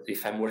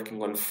 If I'm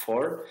working on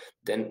 4,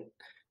 then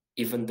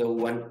even though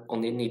one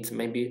only needs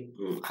maybe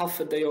half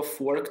a day of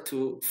work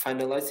to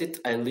finalize it,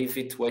 I leave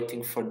it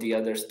waiting for the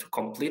others to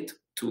complete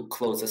to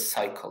close a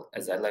cycle,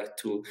 as I like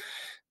to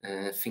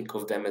think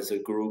of them as a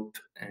group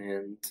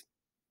and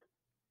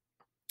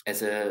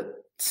as a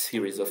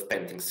series of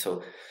paintings.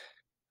 So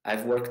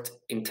I've worked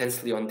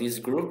intensely on this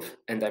group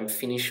and I'm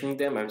finishing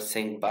them. I'm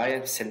saying bye,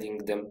 I'm sending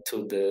them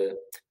to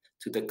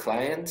the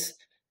clients,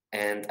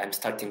 and I'm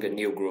starting a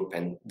new group,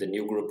 and the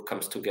new group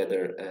comes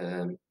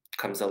together,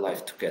 comes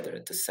alive together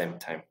at the same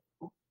time.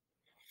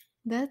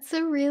 That's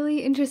a really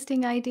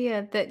interesting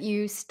idea that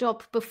you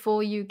stop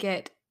before you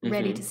get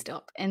ready to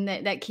stop, and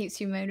that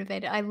keeps you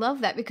motivated. I love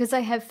that because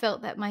I have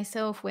felt that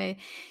myself where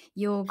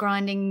you're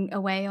grinding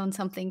away on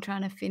something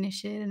trying to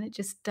finish it and it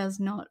just does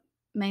not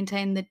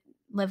maintain the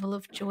level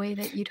of joy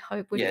that you'd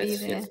hope would be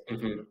there.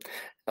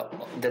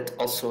 That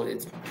also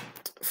is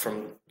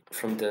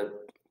from the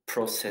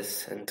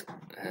process and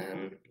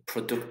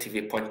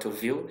productivity point of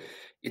view.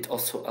 It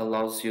also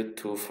allows you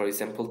to, for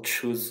example,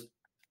 choose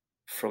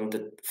from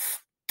the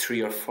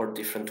 3 or 4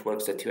 different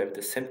works that you have at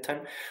the same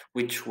time,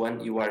 which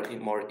one you are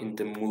more in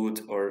the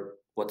mood or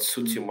what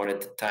suits you more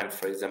at the time.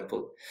 For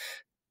example,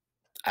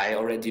 I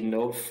already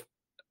know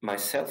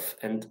myself,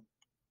 and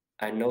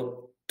I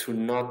know to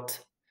not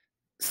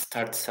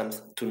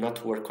to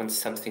not work on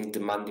something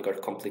demanding or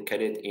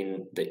complicated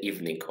in the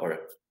evening or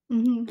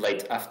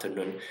late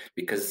afternoon,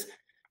 because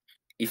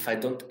if I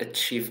don't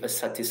achieve a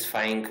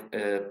satisfying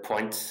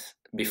point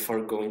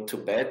before going to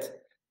bed,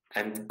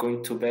 I'm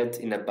going to bed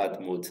in a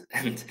bad mood,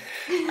 and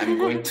I'm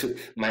going to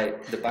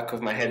the back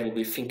of my head will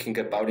be thinking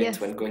about it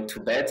when going to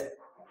bed,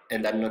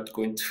 and I'm not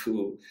going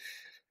to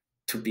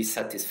be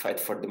satisfied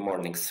for the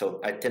morning.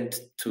 So I tend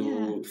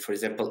to, for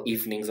example,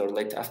 evenings or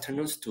late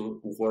afternoons,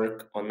 to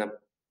work on a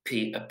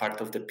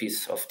part of the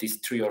piece of these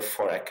 3 or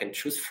 4 I can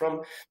choose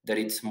from that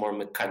it's more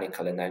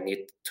mechanical and I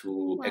need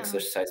to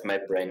exercise my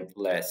brain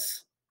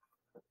less.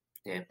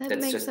 Yeah, That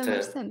that's makes just so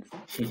much sense.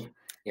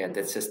 yeah,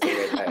 that's just the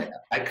way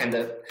I kind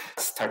of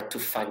start to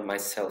find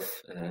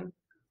myself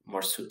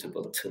more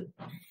suitable to.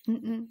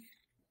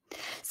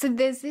 So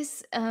there's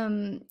this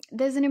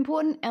there's an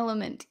important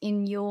element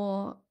in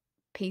your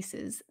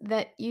pieces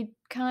that you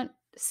can't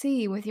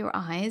see with your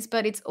eyes,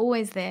 but it's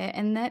always there,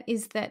 and that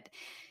is that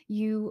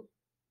you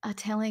are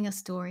telling a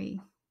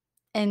story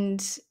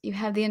and you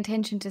have the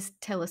intention to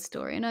tell a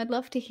story. And I'd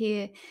love to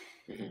hear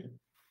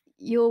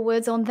your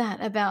words on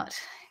that, about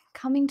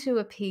coming to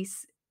a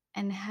piece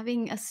and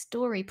having a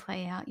story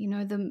play out, you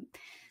know,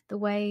 the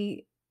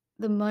way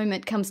the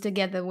moment comes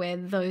together where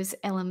those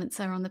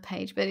elements are on the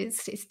page, but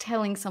it's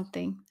telling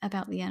something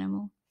about the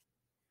animal.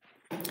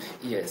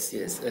 Yes.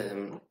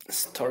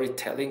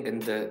 Storytelling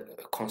and the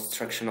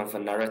construction of a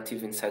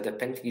narrative inside a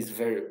painting is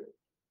very,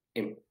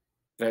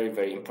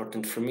 very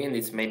important for me, and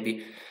it's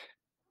maybe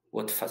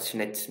what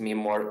fascinates me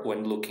more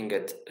when looking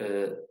at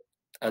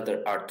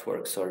other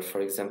artworks. Or, for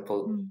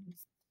example,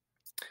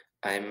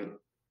 I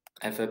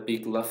have a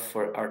big love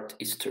for art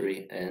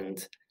history,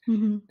 and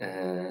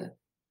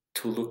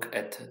to look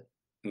at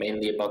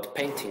mainly about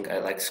painting. I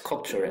like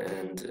sculpture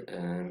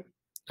and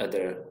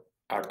other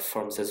art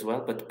forms as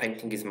well, but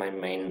painting is my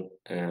main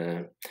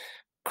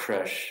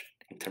crush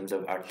in terms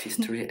of art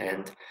history.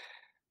 And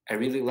I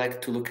really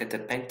like to look at a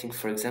painting,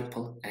 for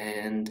example,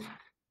 and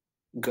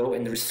go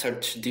and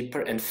research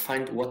deeper and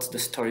find what's the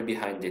story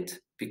behind it.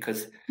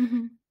 Because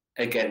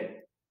again,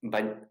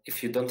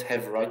 if you don't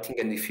have writing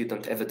and if you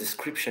don't have a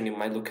description, you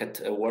might look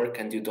at a work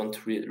and you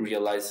don't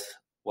realize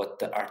what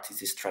the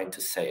artist is trying to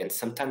say. And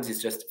sometimes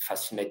it's just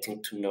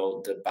fascinating to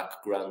know the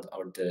background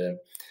or the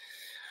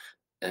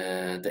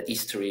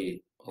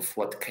history of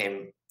what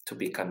came to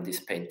become this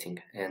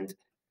painting. And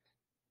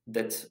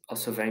that's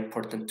also very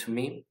important to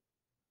me.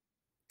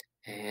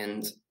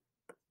 And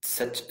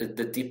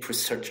the deep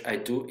research I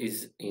do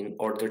is in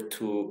order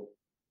to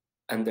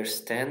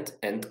understand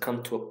and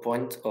come to a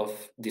point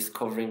of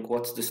discovering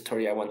what's the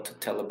story I want to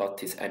tell about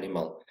this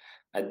animal.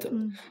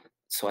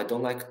 So I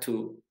don't like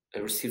to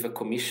receive a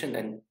commission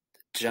and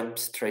jump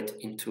straight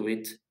into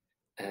it,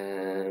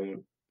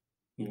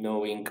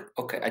 knowing,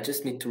 okay, I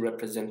just need to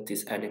represent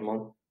this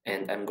animal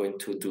and I'm going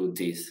to do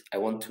this. I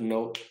want to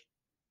know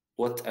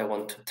what I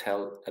want to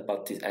tell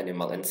about this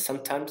animal. And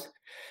sometimes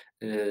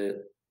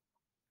the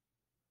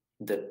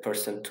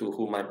person to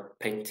whom I'm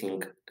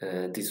painting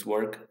this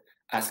work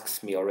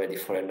asks me already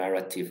for a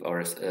narrative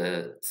or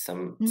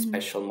some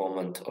special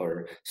moment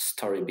or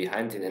story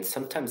behind it. And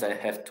sometimes I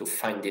have to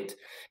find it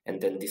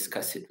and then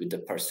discuss it with the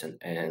person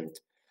and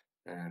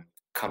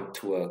come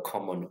to a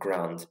common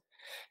ground.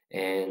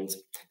 And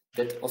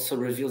that also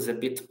reveals a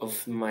bit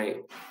of my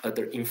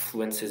other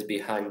influences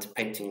behind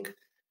painting,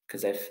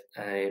 because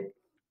I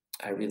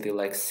really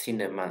like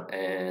cinema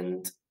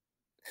and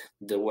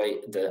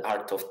the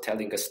art of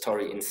telling a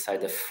story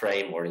inside a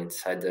frame or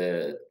inside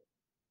a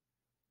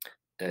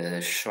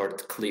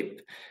short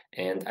clip.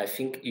 And I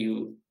think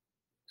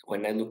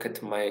when I look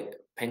at my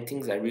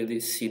paintings, I really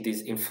see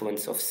this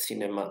influence of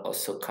cinema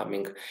also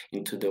coming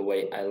into the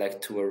way I like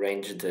to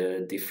arrange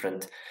the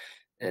different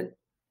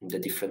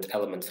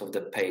elements of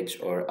the page,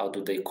 or how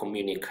do they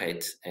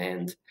communicate.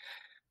 And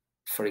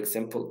for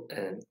example,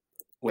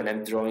 when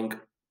I'm drawing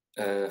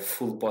a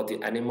full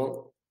body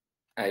animal,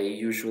 I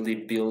usually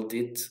build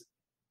it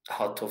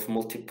out of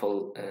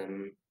multiple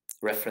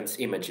reference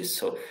images.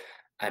 So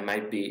I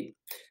might be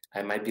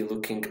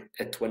looking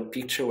at one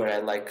picture where I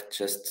like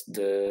just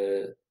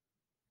the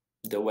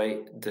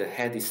way the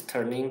head is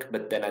turning,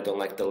 but then I don't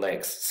like the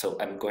legs. So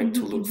I'm going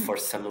to look for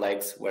some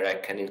legs where I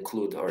can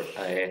include, or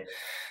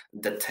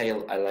the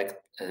tail. I like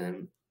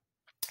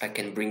I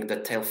can bring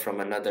the tail from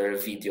another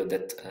video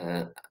that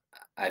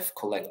I've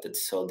collected,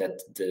 so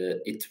that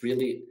it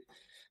really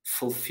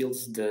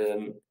fulfills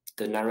the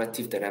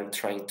narrative that I'm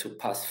trying to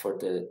pass for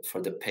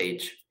the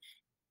page.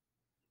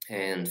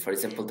 And for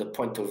example, the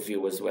point of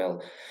view as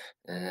well.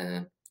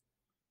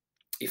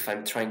 If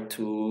I'm trying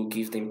to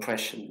give the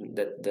impression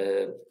that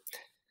the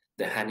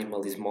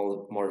animal is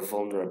more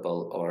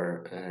vulnerable,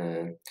 or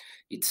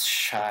it's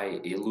shy,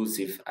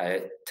 elusive,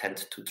 I tend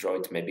to draw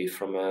it maybe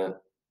from a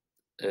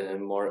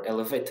more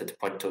elevated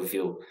point of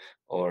view,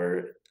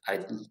 or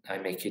I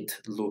make it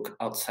look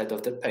outside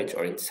of the page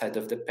or inside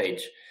of the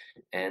page.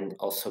 And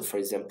also, for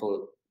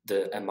example,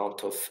 the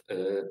amount of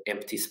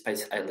empty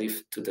space I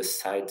leave to the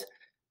side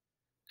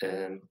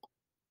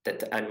that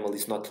the animal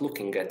is not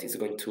looking at is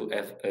going to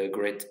have a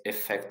great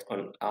effect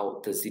on how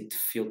does it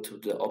feel to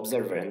the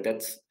observer. And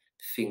that's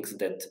things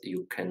that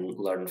you can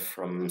learn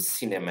from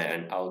cinema,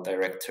 and how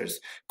directors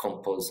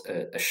compose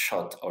a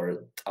shot,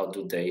 or how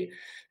do they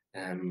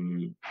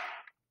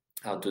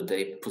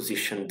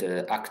position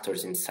the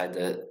actors inside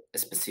a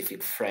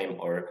specific frame,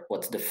 or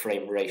what's the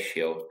frame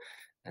ratio.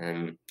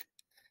 I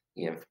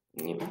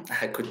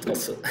could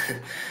also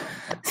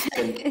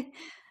spend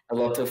a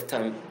lot of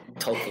time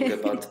talking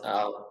about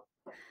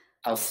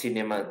how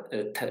cinema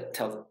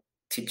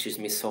teaches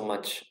me so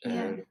much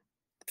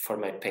for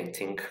my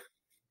painting.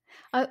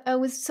 I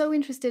was so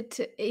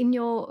interested in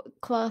your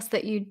class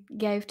that you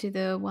gave to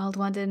the Wild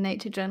Wonder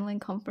Nature Journaling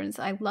Conference.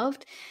 I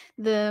loved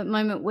the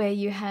moment where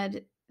you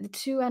had the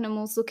two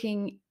animals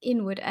looking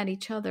inward at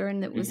each other,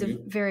 and it was a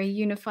very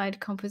unified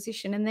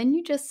composition. And then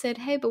you just said,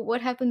 hey, but what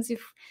happens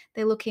if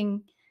they're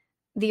looking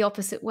the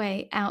opposite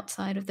way,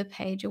 outside of the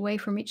page, away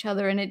from each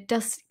other? And it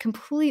just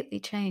completely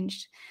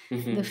changed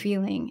the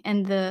feeling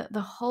and the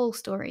whole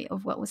story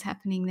of what was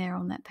happening there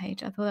on that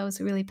page. I thought that was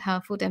a really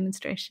powerful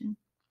demonstration.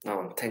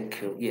 Oh,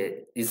 thank you. Yeah,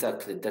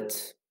 exactly.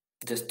 That's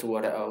just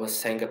what I was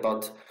saying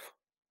about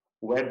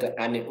where the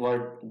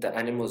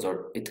animals,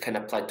 or it can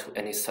apply to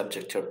any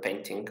subject you're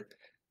painting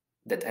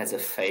that has a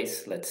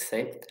face, let's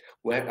say.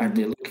 Where are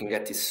they looking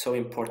at is so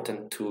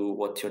important to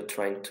what you're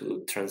trying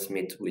to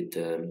transmit with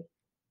the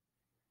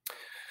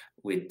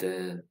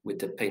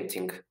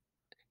painting.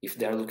 If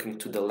they are looking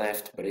to the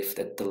left, but if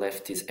the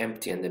left is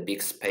empty and a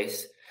big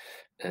space,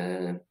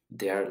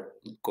 they are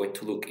going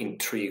to look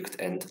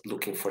intrigued and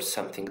looking for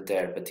something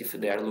there. But if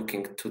they are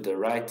looking to the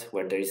right,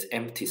 where there is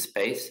empty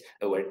space,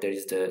 where there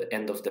is the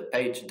end of the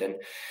page, then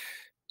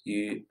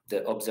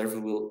the observer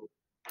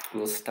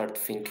will start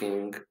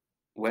thinking,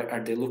 where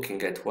are they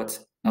looking at?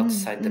 What's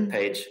outside the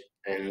page.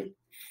 And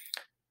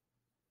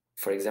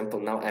for example,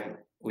 now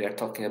we are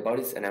talking about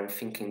it, and I'm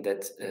thinking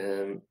that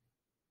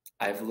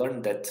I've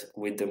learned that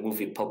with the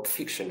movie Pulp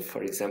Fiction,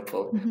 for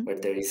example, where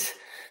there is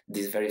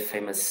this very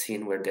famous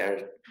scene where they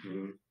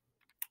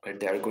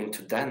are going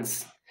to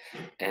dance,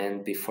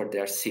 and before they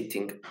are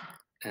sitting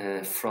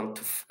in front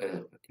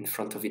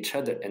of each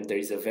other, and there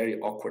is a very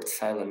awkward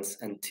silence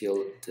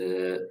until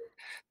the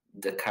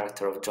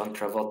character of John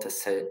Travolta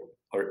said,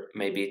 or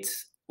maybe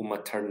it's Uma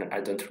Turner,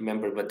 I don't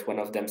remember, but one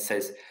of them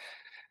says,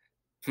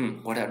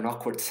 what an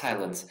awkward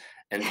silence.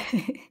 And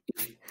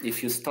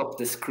if you stop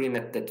the screen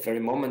at that very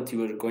moment,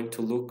 you are going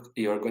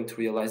to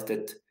realize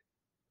that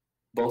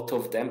both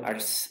of them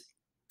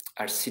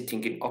are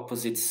sitting in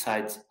opposite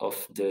sides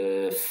of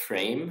the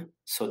frame,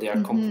 so they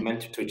are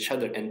complementary to each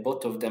other, and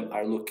both of them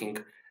are looking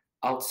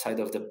outside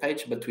of the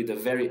page, but with a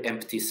very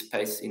empty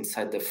space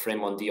inside the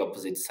frame on the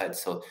opposite side.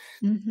 So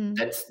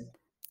that's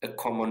a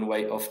common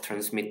way of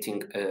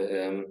transmitting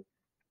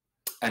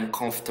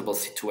uncomfortable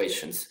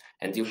situations,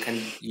 and you can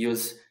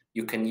use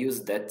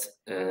that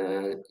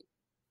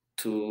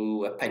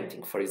to a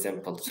painting, for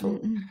example. So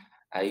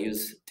I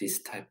use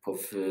this type of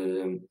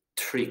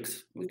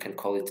tricks. We can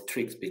call it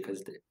tricks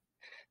because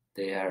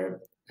they are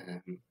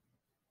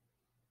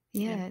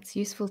it's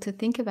useful to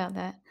think about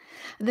that.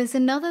 There's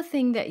another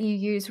thing that you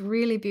use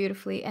really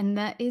beautifully, and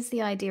that is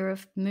the idea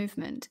of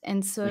movement.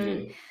 And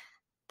so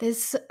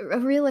there's a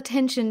real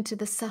attention to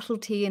the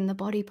subtlety in the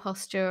body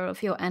posture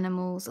of your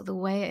animals, or the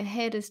way a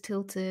head is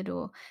tilted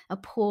or a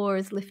paw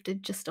is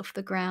lifted just off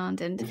the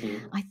ground. And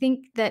I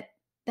think that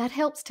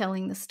helps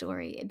telling the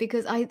story,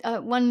 because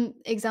one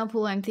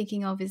example I'm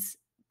thinking of is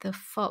the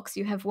fox.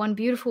 You have one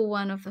beautiful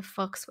one of the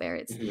fox where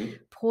it's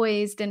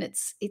poised and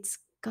it's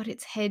got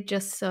its head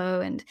just so,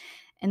 and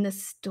the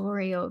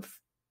story of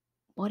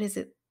what is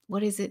it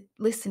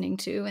listening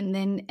to, and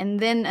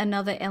then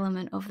another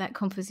element of that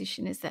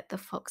composition is that the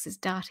fox is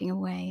darting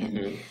away.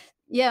 And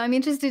I'm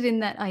interested in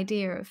that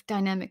idea of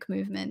dynamic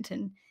movement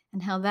and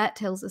how that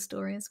tells a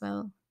story as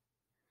well.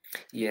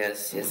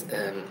 Yes.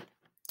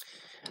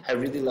 I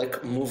really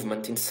like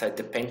movement inside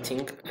the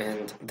painting,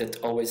 and that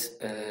always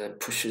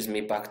pushes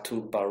me back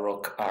to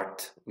Baroque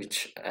art,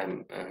 which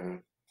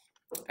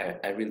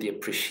I really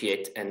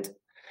appreciate, and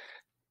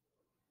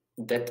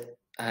that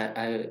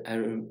I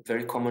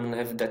very commonly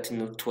have that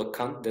into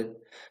account, that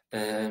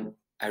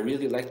I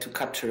really like to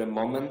capture a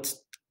moment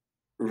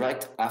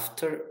right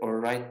after or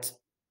right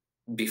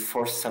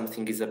before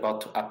something is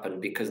about to happen,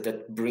 because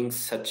that brings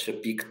such a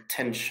big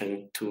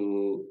tension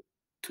to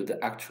the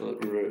actual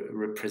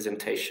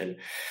representation.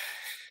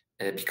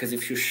 Because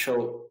if you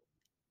show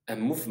a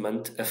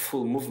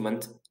full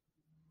movement,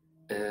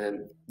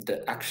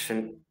 the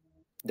action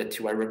that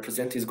you are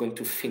representing is going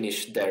to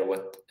finish there,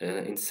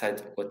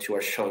 inside what you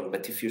are showing.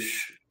 But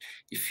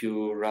if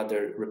you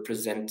rather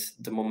represent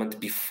the moment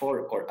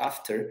before or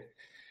after,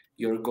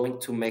 you're going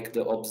to make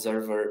the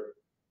observer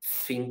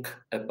think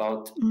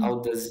about how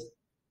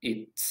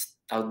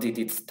did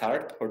it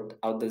start, or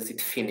how does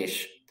it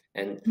finish.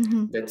 And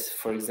that's,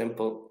 for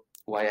example,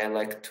 why I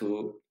like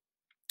to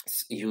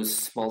use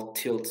small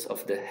tilts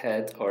of the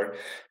head, or,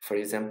 for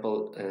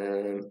example,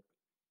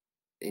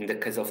 in the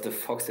case of the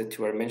fox that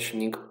you are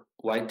mentioning,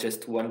 why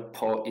just one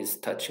paw is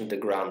touching the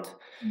ground.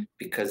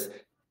 Because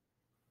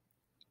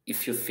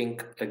if you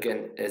think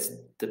again as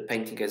the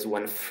painting as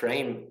one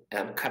frame,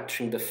 I'm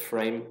capturing the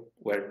frame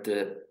where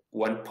the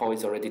one paw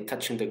is already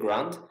touching the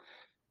ground,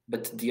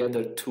 but the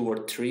other two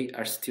or three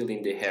are still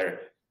in the air.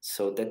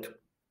 So that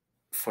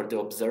for the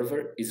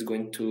observer is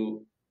going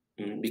to,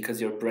 because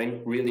your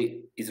brain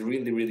is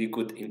really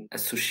good in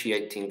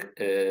associating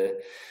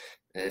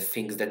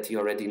things that he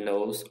already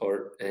knows,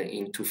 or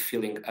into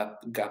filling up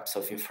gaps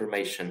of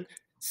information.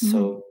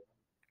 So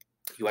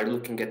you are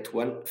looking at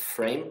one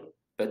frame,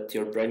 but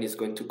your brain is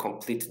going to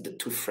complete the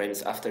 2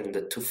 frames after and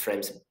the 2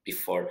 frames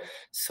before.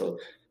 So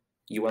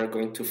you are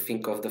going to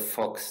think of the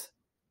fox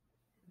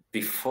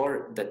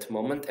before that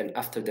moment and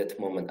after that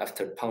moment,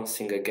 after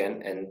pouncing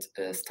again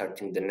and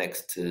starting the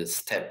next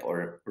step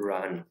or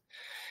run.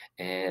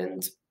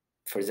 And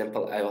for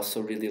example, I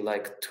also really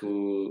like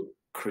to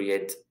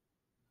create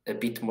a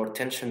bit more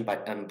tension by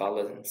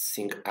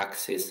unbalancing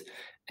axes,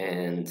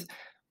 and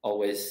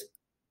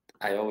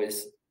I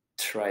always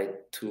try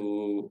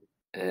to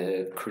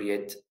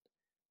create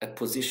a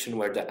position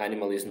where the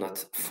animal is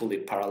not fully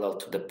parallel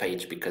to the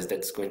page, because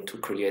that's going to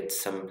create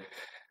some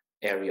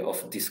area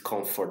of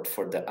discomfort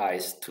for the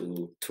eyes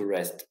to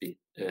rest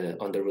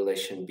on the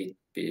relation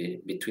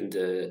between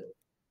the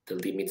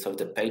limits of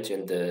the page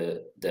and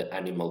the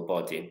animal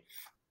body.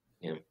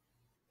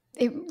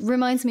 It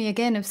reminds me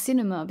again of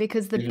cinema,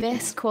 because the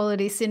best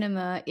quality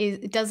cinema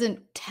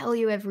doesn't tell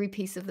you every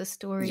piece of the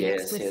story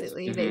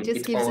explicitly. It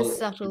just gives a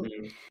subtle.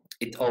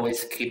 It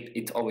always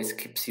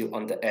keeps you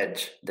on the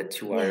edge, that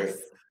you are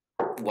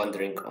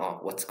wondering,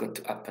 what's going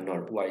to happen,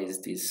 or why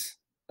is this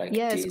like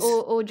this?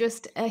 Or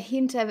just a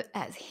hint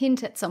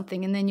at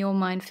something, and then your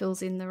mind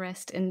fills in the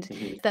rest,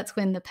 and that's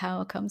when the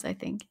power comes, I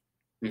think.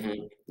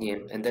 Yeah,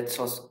 and that's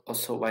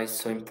also why it's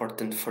so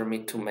important for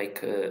me to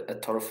make a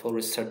thorough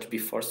research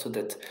before, so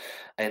that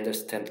I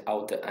understand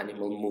how the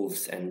animal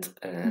moves and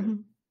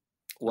Mm-hmm.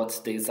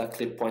 what's the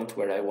exactly point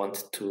where I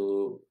want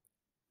to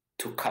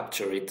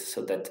capture it,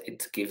 so that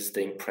it gives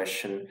the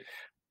impression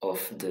of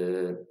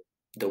the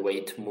way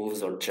it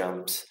moves or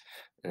jumps.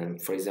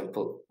 For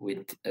example,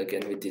 with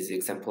this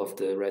example of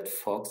the red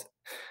fox,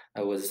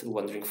 I was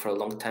wondering for a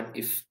long time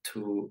if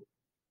to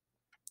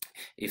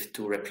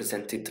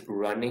represent it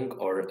running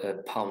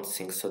or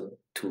pouncing, so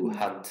to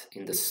hunt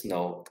in the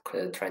snow,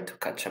 trying to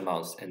catch a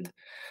mouse. And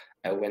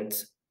I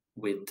went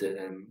with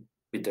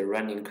the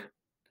running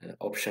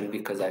option,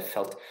 because I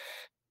felt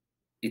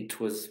it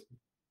was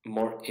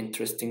more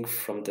interesting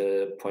from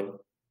the point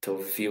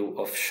of view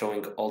of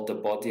showing all the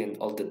body and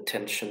all the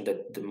tension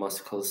that the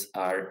muscles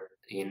are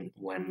in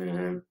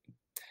when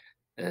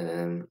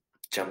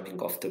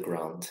jumping off the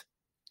ground.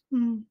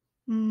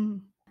 Mm-hmm.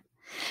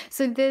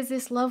 So there's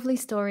this lovely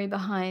story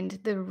behind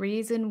the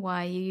reason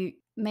why you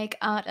make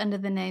art under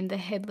the name The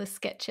Headless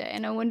Sketcher,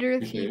 and I wonder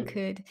if you Mhm.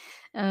 could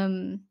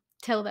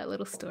tell that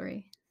little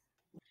story.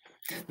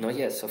 No,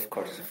 yes, of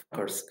course, of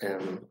course.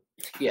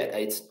 Yeah,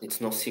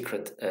 it's no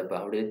secret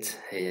about it.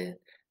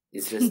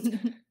 It's just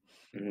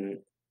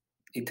mm,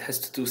 it has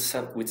to do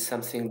with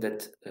something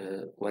that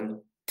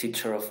one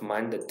teacher of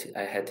mine that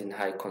I had in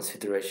high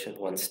consideration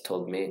once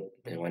told me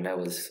when I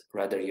was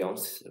rather young.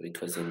 So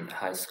it was in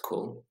high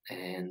school,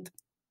 and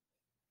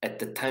at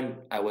the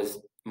time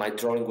my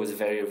drawing was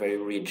very, very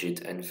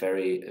rigid and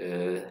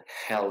very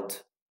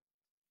held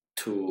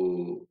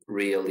to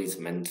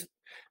realism,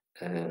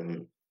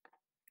 um,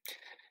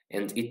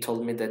 and he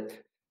told me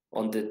that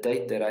on the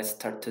day that I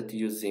started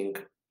using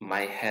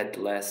my head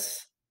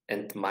less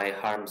and my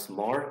arms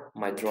more,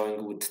 my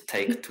drawing would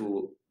take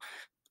to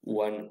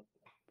one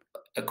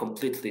a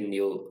completely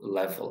new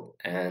level.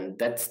 And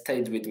that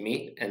stayed with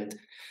me, and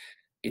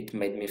it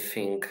made me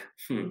think,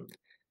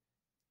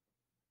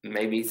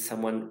 maybe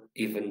someone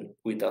even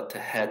without a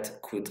head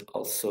could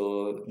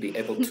also be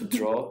able to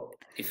draw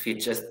if he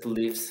just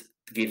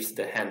gives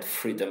the hand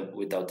freedom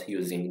without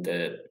using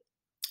the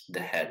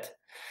head.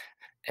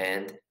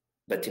 And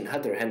but in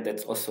other hand,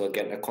 that's also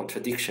again a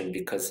contradiction,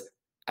 because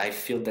I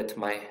feel that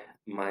my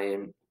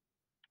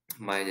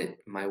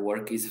my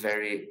work is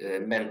very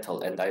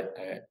mental, and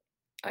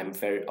I'm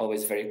very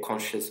always very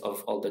conscious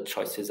of all the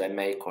choices I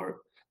make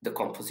or the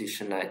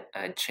composition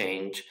I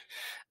change.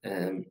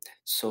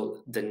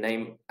 So the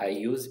name I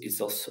use is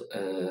also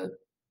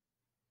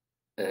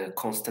a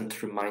constant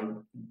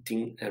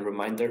a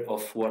reminder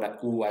of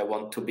who I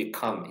want to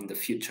become in the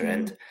future,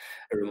 and Mhm.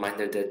 a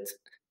reminder that,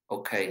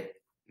 okay,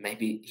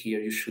 maybe here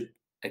you should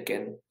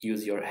again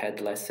use your head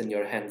less and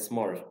your hands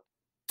more.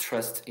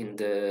 Trust in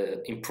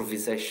the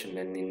improvisation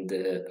and in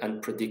the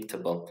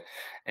unpredictable.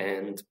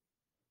 And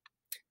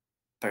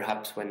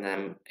perhaps when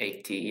I'm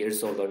 80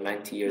 years old or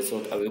 90 years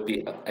old, I will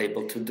be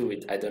able to do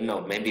it. I don't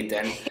know. Maybe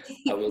then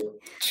I will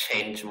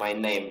change my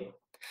name,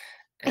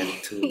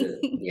 and to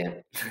the,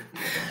 yeah,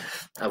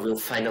 I will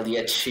finally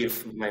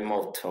achieve my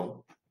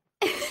motto.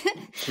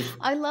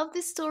 I love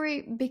this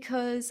story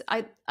because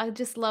I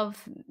just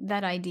love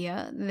that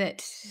idea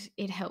that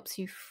it helps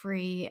you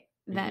free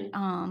that Hmm.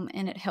 arm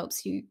and it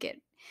helps you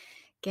get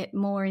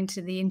more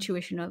into the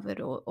intuition of it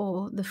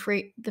or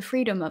the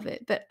freedom of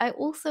it. But I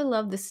also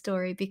love this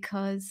story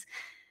because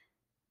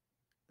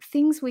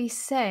things we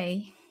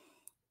say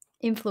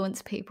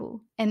influence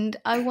people. And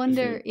I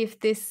wonder Hmm. if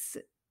this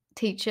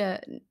teacher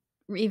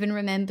even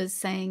remembers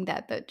saying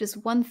that, but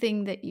just one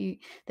thing that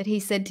he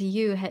said to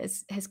you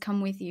has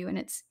come with you and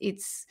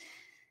it's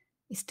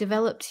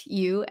developed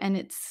you and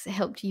it's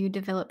helped you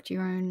develop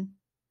your own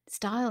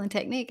style and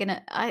technique.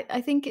 And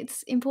I think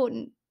it's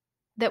important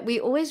that we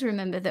always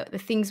remember that the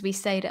things we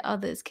say to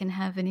others can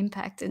have an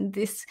impact. And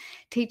this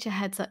teacher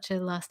had such a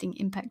lasting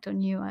impact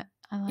on you.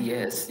 I like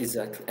that. Yes,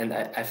 exactly. And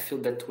I feel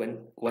that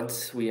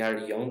once we are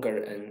younger,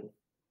 and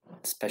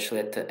especially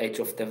at the age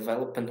of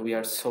development, we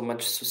are so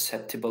much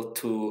susceptible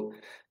to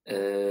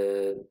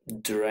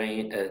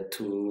drain,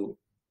 to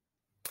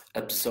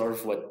absorb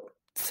what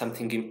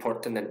something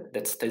important and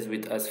that stays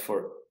with us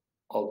for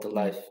all the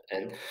Mm. life.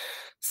 And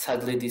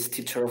sadly, this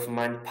teacher of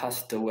mine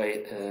passed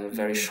away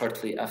very Mm.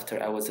 shortly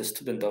after I was a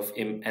student of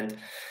him. And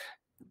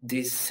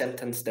this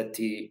sentence that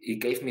he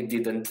gave me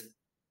didn't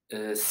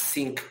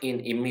sink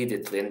in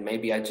immediately, and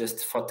maybe I just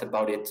thought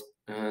about it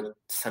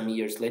some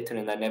years later,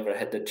 and I never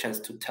had the chance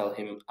to tell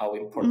him how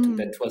important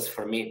that Mm. was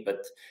for me.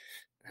 But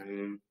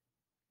um,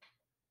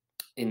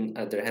 in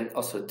other hand,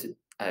 also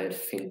I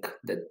think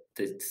that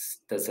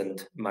this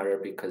doesn't matter,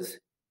 because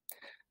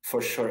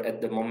for sure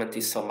at the moment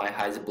he saw my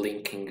eyes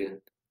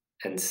blinking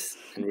and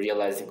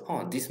realizing,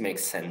 oh, this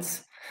makes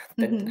sense,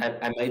 that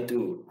Mhm. I might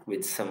do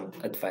with some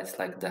advice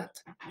like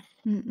that.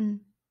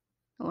 Mm-mm.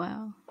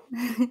 Wow.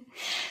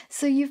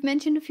 So you've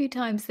mentioned a few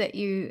times that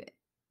you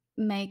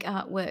make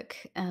artwork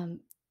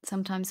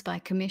sometimes by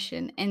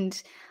commission,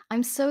 and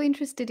I'm so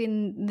interested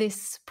in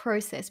this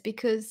process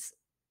because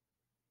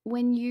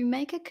when you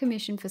make a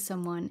commission for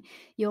someone,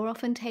 you're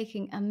often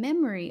taking a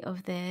memory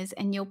of theirs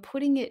and you're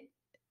putting it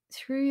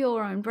through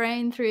your own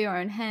brain, through your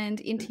own hand,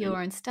 into Mhm. your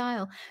own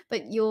style.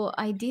 But your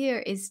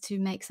idea is to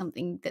make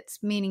something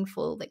that's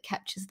meaningful, that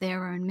captures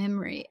their own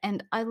memory.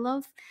 And I'd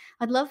love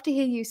to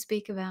hear you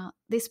speak about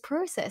this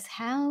process.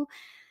 How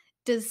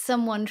does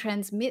someone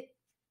transmit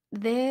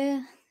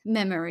their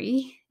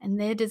memory and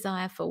their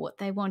desire for what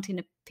they want in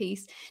a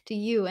piece to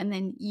you, and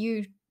then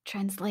you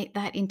translate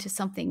that into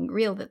something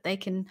real that they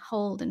can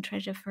hold and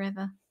treasure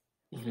forever?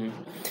 Mhm.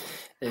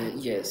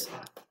 Yes,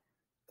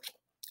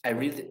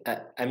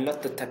 I'm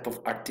not the type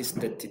of artist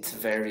that it's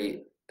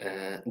very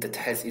that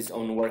has his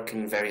own work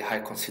in very high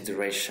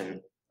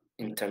consideration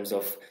in terms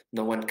of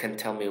no one can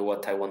tell me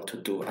what I want to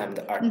do. I'm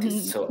the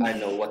artist, Mhm. so I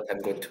know what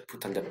I'm going to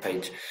put on the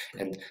page,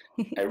 and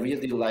I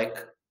really like.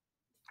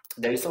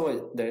 There is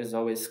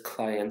always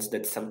clients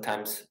that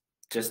sometimes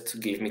just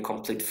give me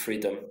complete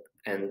freedom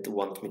and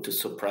want me to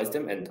surprise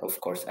them, and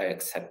of course I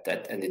accept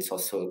that, and it's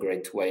also a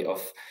great way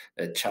of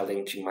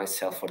challenging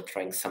myself or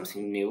trying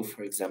something new,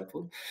 for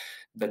example.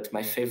 But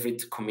my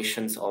favorite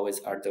commissions always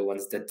are the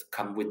ones that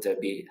come with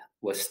a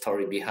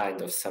story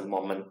behind of some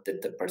moment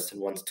that the person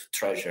wants to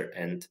treasure,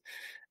 and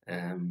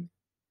um,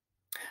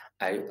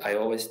 I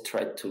always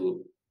try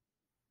to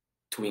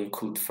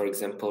include, for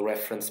example,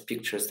 reference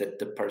pictures that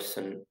the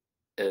person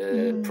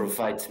Mm,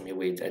 provides me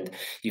with. And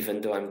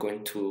even though I'm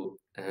going to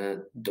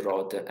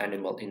draw the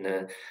animal in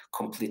a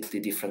completely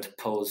different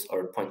pose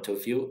or point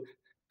of view,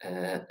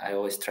 I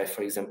always try,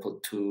 for example,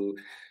 to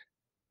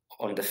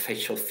on the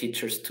facial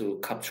features to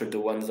capture the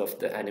ones of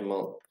the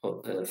animal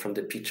from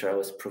the picture I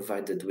was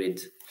provided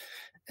with.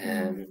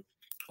 mm, Um,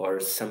 or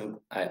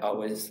some, I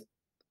always,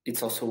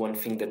 it's also one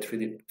thing that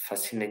really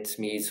fascinates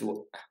me is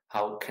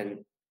how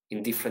can,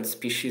 in different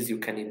species, you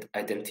can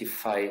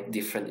identify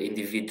different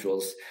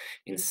individuals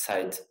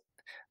inside.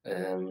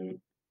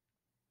 Um,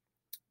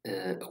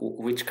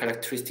 which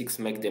characteristics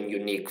make them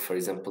unique? For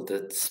example,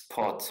 the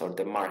spots or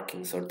the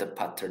markings or the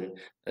pattern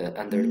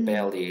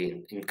mm,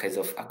 underbelly in case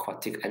of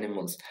aquatic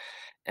animals.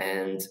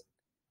 And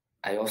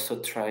I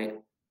also try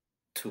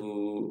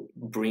to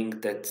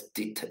bring those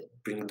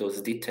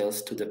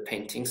details to the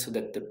painting so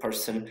that the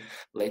person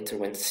later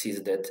when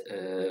sees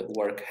that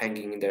work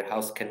hanging in their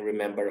house can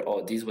remember,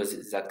 oh, this was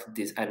exactly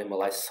this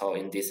animal I saw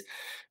in this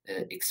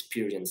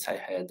experience I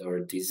had,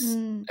 or this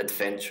mm.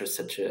 adventure,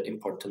 such an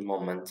important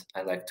moment.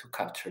 I like to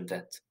capture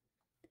that.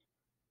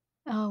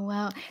 Oh,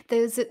 wow.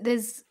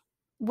 There's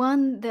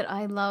one that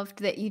I loved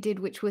that you did,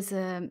 which was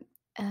a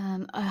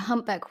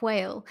humpback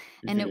whale,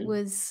 and it Hmm.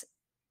 was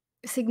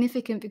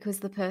significant because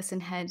the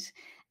person had,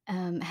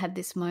 had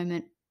this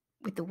moment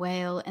with the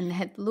whale and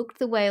had looked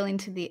the whale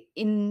into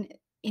in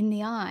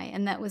the eye,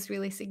 and that was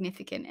really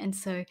significant, and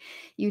so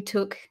you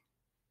took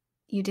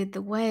you did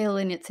the whale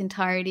in its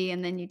entirety,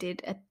 and then you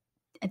did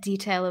a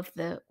detail of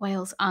the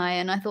whale's eye,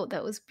 and I thought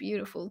that was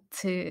beautiful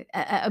to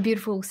a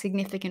beautiful,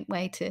 significant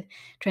way to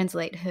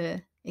translate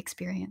her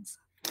experience.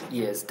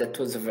 Yes, that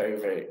was a very,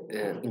 very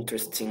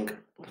interesting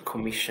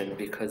commission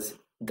because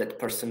that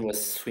person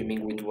was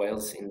swimming with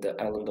whales in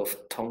the island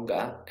of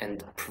Tonga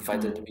and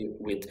Ah, provided me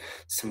with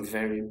some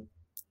very,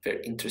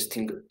 very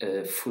interesting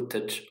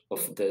footage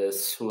of the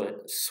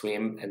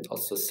swim and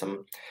also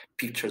some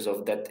pictures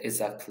of that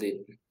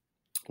exactly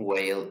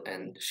whale.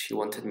 And she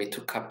wanted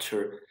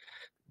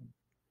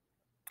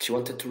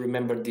to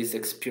remember this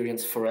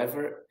experience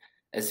forever,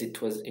 as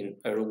it was, in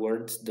her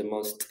words, the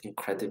most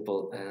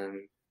incredible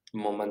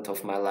moment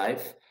of my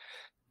life.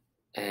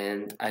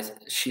 And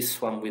she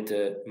swam with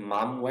the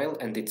mom whale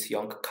and its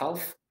young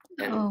calf,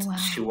 oh, and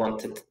she wow.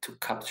 wanted to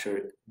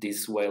capture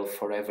this whale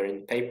forever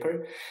in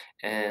paper.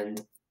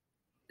 And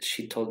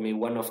she told me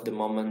one of the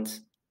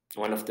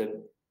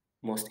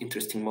most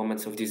interesting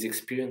moments of this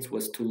experience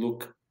was to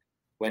look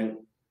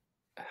when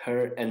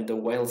her and the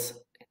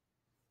whale's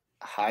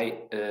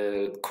eye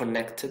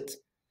connected.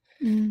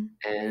 Mm.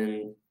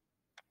 And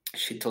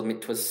she told me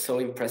it was so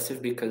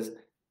impressive because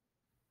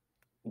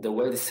the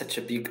whale is such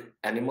a big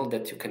animal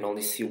that you can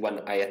only see one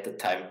eye at a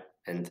time,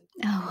 and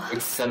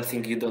it's Oh,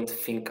 something you don't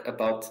think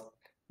about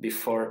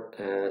before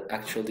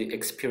actually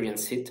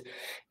experience it.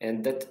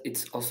 And that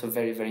it's also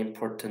very, very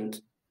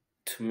important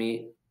to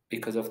me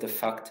because of the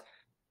fact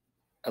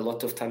a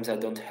lot of times I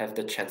don't have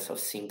the chance of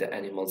seeing the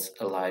animals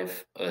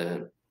alive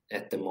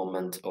at the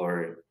moment,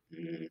 or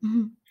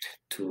mhm.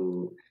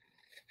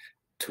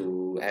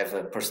 to have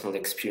a personal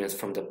experience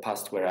from the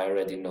past where I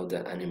already know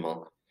the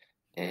animal.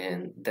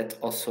 And that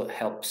also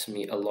helps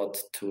me a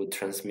lot to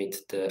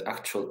transmit the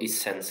actual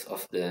essence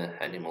of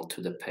the animal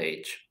to the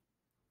page.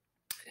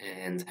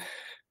 And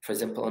for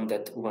example, on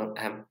that one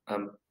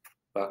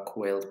back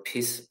whale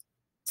piece,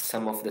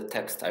 some of the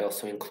text I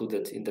also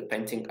included in the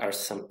painting are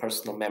some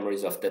personal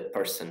memories of that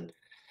person.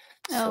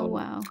 Oh, So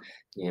wow.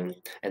 yeah,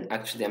 and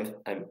actually,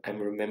 I'm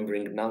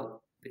remembering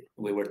now.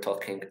 We were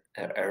talking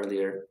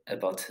earlier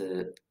about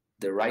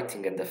the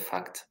writing and the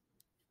fact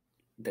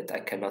that I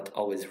cannot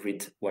always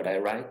read what I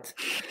wrote.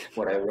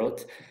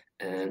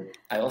 And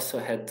I also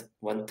had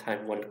one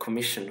time one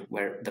commission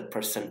where the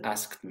person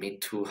asked me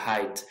to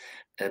hide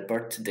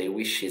birthday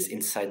wishes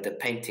inside the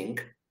painting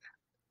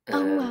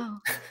Oh,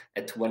 wow.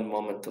 at one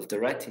moment of the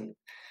writing,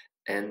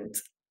 and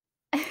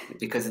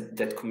because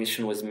that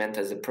commission was meant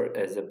as a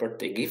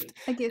birthday gift,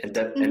 A gift.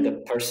 and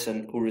the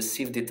person who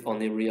received it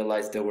only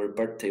realized there were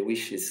birthday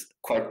wishes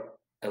quite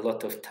a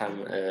lot of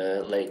time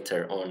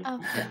later on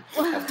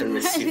after That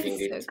receiving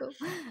is so it. cool.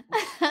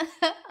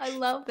 I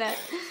love that.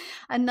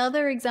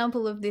 Another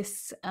example of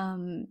this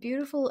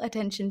beautiful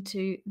attention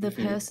to the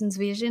person's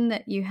vision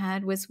that you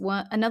had was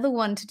another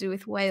one to do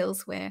with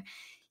whales, where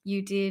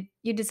you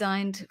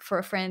designed for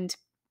a friend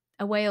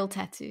a whale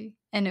tattoo,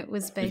 and it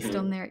was based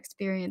on their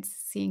experience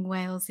seeing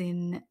whales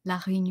in La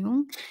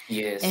Réunion.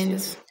 Yes, And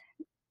yes.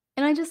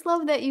 and I just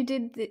love that you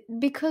did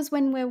because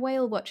when we're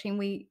whale watching,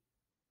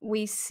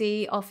 we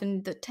see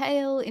often the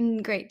tail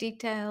in great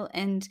detail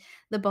and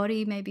the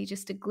body maybe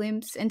just a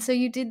glimpse. And so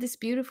you did this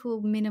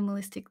beautiful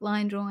minimalistic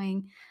line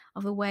drawing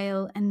of the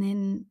whale and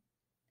then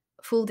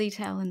full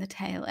detail in the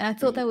tail. And I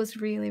thought that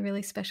was really,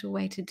 really special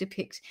way to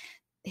depict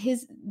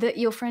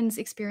your friend's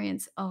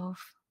experience of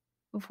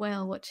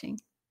whale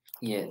watching.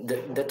 Yeah,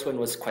 that one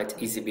was quite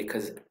easy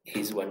because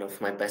he's one of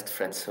my best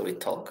friends, so we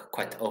talk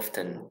quite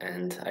often,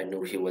 and I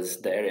knew he was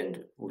there,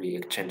 and we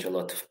exchanged a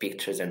lot of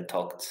pictures and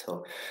talked.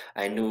 So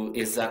I knew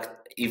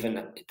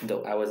even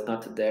though I was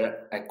not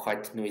there, I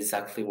quite knew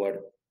exactly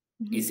what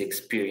his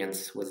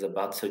experience was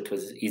about. So it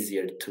was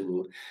easier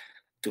to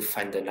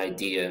find an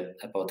idea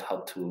about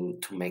how to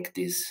make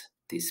this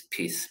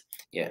piece.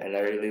 Yeah, and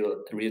I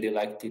really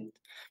liked it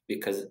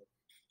because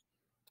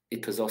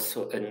it was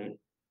also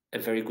a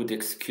very good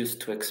excuse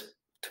to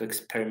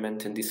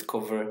experiment and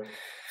discover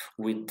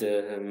with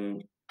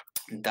the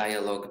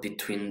dialogue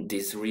between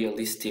this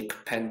realistic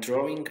pen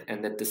drawing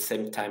and at the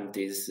same time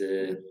this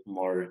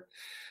more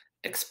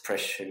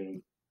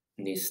expressionist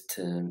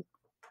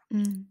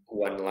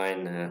one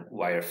line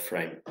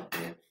wireframe.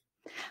 Yeah.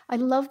 I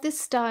love this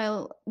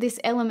style, this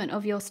element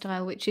of your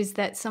style, which is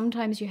that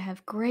sometimes you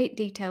have great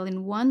detail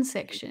in one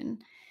section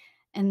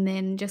and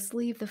then just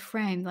leave the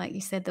frame, like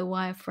you said, the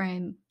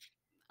wireframe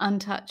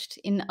untouched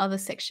in the other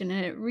section.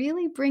 And it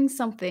really brings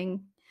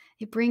something,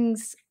 it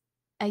brings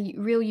a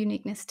real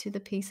uniqueness to the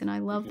piece. And I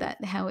love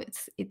that, how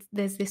it's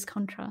there's this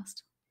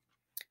contrast.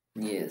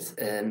 Yes.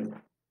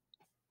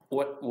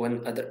 What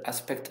one other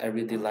aspect I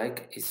really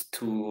like is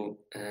to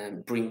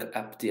bring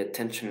up the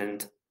attention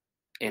and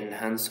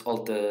enhance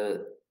all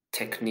the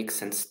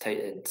techniques and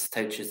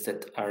stages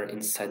that are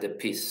inside the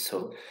piece.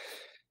 So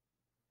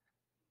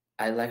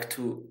I like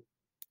to,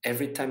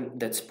 every time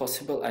that's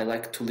possible, I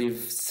like to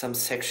leave some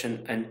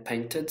section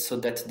unpainted so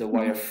that the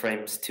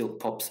wireframe still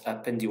pops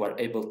up and you are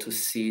able to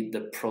see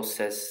the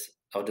process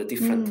or the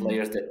different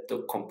layers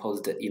that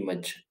compose the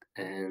image.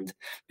 And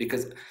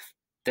because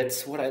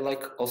that's what I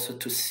like also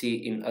to see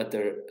in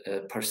other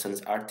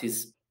person's art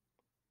is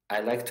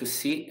I like to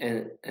see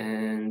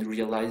and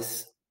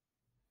realize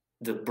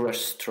the brush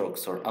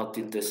strokes or how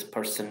did this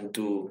person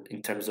do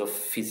in terms of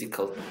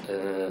physical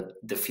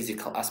the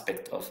physical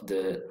aspect of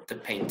the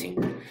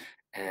painting.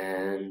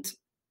 And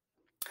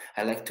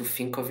I like to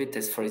think of it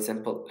as, for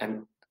example,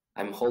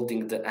 I'm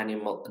holding the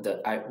animal,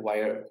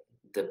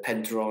 the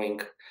pen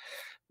drawing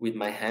with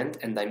my hand,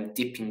 and I'm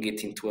dipping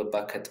it into a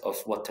bucket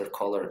of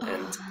watercolor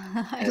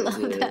I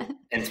love that.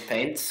 and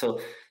paint. So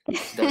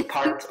the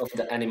part of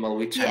the animal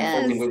which I'm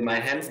holding Yes. with my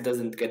hands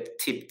doesn't get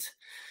tipped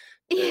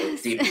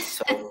Yes. deep,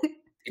 so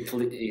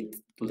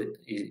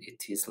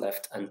it is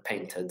left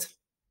unpainted.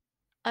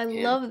 I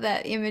Yeah. love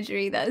that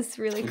imagery. That's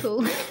really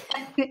cool.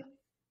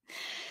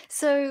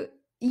 So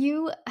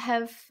you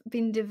have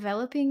been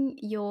developing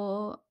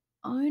your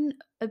own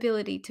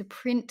ability to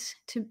print,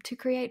 to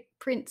create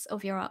prints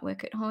of your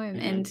artwork at home,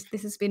 and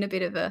this has been a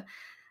bit of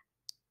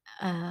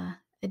a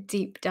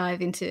deep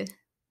dive into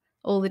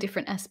all the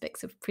different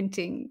aspects of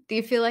printing. Do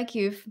you feel like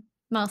you've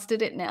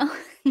mastered it now?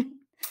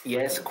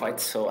 Yes, quite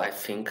so. I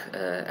think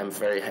I'm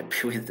very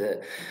happy with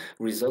the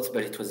results,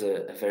 but it was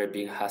a very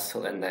big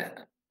hassle, and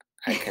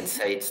I can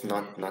say it's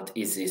not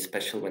easy,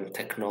 especially when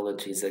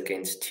technology is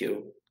against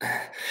you.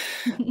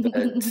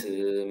 But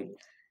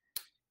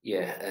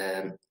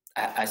yeah,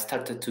 I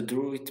started to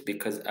do it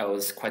because I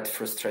was quite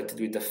frustrated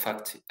with the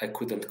fact I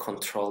couldn't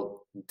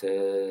control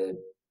the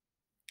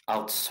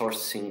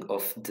outsourcing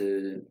of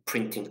the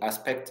printing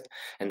aspect,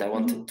 and I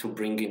wanted to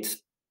bring it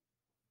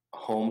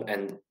home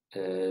and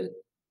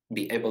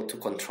be able to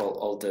control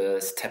all the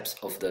steps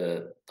of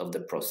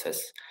the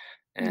process.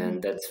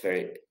 And that's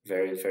it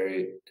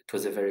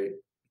was a very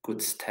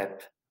good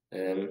step,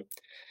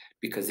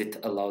 because it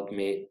allowed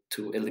me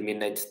to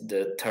eliminate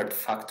the third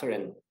factor,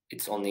 and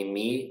it's only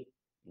me,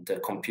 the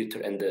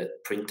computer and the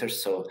printer,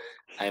 so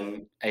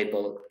I'm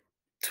able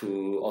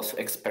to also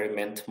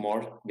experiment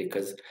more,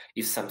 because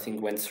if something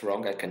went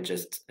wrong I can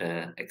just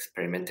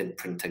experiment and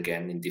print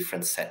again in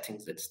different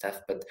settings and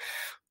stuff. But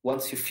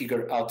once you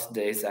figure out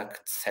the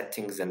exact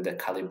settings and the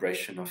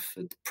calibration of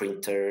the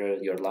printer,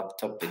 your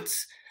laptop,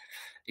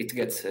 it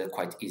gets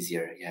quite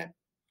easier. Yeah,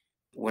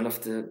 one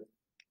of the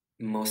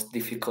most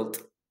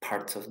difficult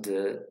parts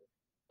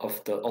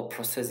of the whole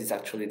process is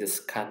actually the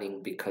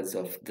scanning because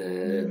of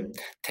the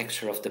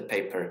texture of the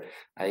paper.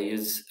 I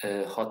use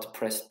hot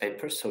pressed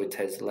paper, so it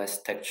has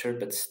less texture,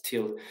 but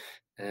still,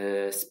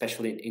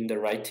 especially in the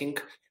writing,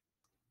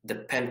 the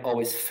pen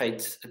always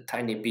fades a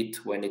tiny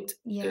bit when it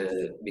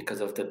because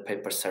of the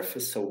paper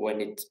surface. So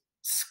when it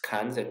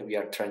scans and we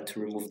are trying to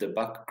remove the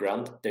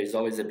background, there is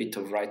always a bit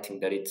of writing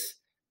that it's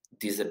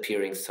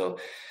disappearing. So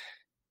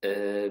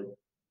when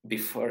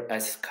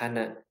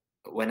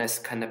I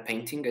scan a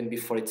painting and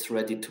before it's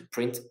ready to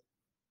print,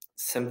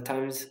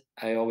 sometimes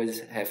I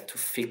always have to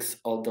fix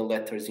all the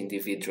letters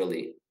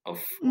individually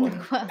of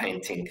one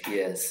painting.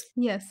 Yes.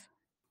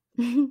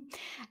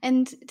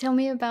 And tell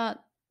me about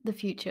the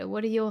future.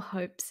 What are your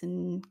hopes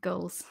and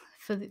goals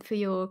for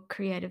your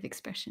creative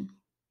expression?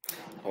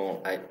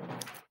 Oh,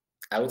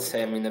 I would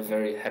say I'm in a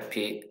very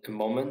happy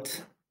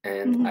moment,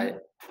 and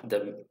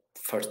the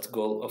first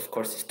goal, of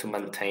course, is to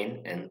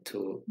maintain and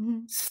to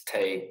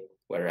stay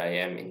where I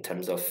am in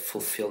terms of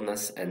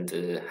fulfillment and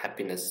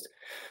happiness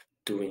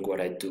doing what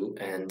I do.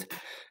 And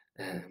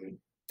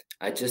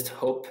I just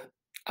hope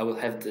I will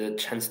have the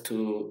chance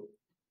to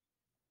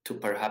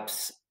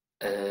perhaps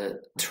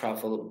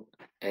travel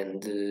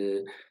and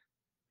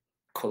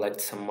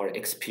collect some more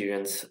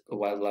experience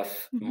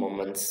wildlife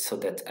moments, so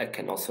that I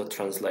can also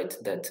translate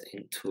that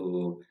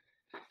into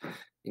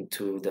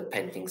the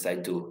paintings I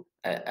do.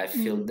 I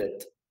feel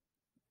that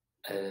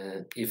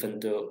even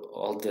though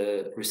all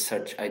the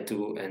research I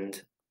do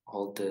and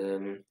all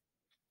the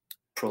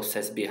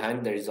process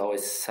behind, there is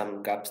always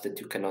some gaps that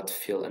you cannot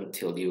fill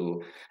until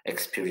you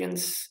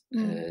experience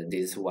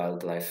these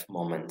wildlife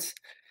moments.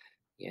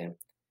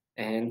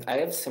 And I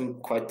have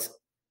some quite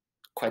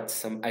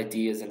some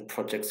ideas and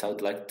projects I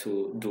would like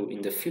to do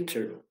in the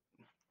future.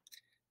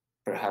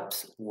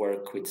 Perhaps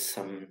work with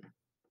some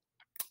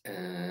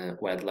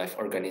wildlife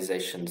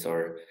organizations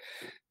or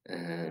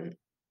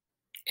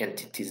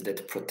entities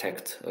that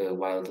protect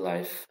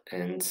wildlife,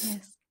 and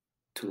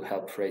to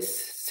help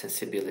raise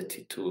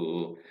sensibility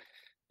to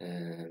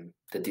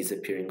the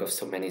disappearing of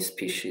so many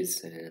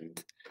species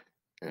and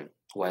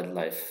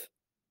wildlife,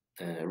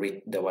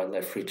 the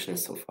wildlife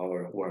richness of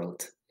our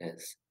world.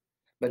 Yes.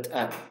 But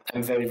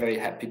I'm very, very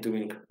happy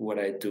doing what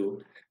I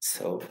do,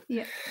 so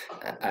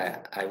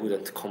I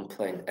wouldn't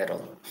complain at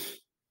all.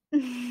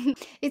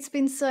 It's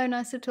been so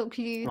nice to talk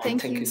to you.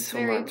 Thank you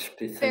so much,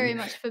 Ethan. Very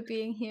much for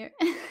being here.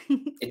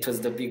 It was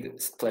the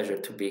biggest pleasure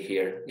to be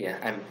here. Yeah,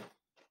 I'm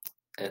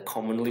a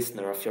common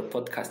listener of your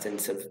podcast, and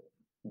it's a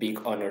big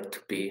honor to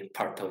be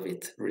part of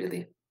it,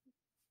 really.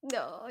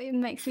 Oh, it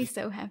makes me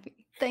so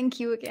happy.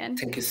 Thank you again.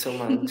 Thank you so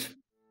much.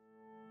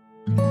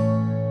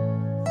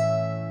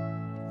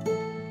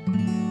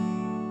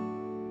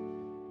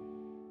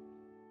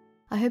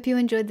 I hope you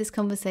enjoyed this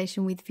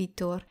conversation with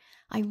Vitor.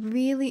 I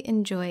really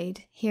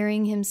enjoyed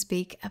hearing him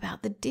speak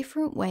about the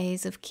different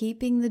ways of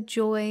keeping the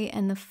joy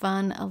and the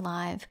fun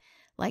alive,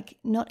 like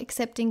not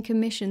accepting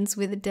commissions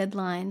with a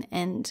deadline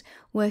and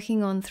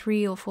working on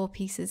 3 or 4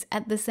 pieces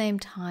at the same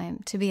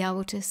time to be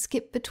able to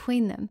skip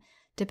between them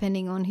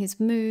depending on his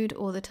mood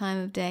or the time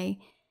of day.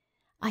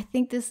 I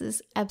think this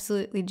is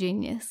absolutely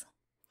genius.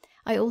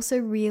 I also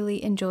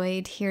really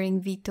enjoyed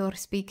hearing Vitor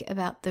speak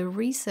about the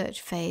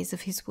research phase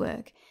of his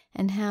work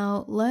and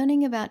how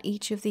learning about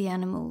each of the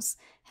animals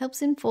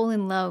helps him fall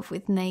in love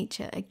with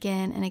nature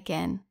again and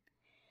again.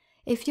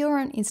 If you're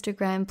on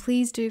Instagram,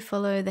 please do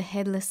follow the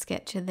Headless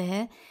Sketcher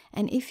there,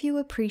 and if you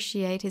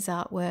appreciate his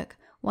artwork,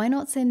 why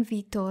not send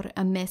Vitor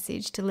a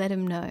message to let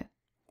him know?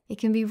 It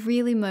can be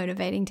really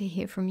motivating to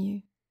hear from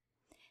you.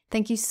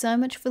 Thank you so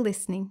much for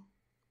listening.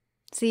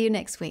 See you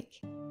next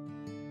week.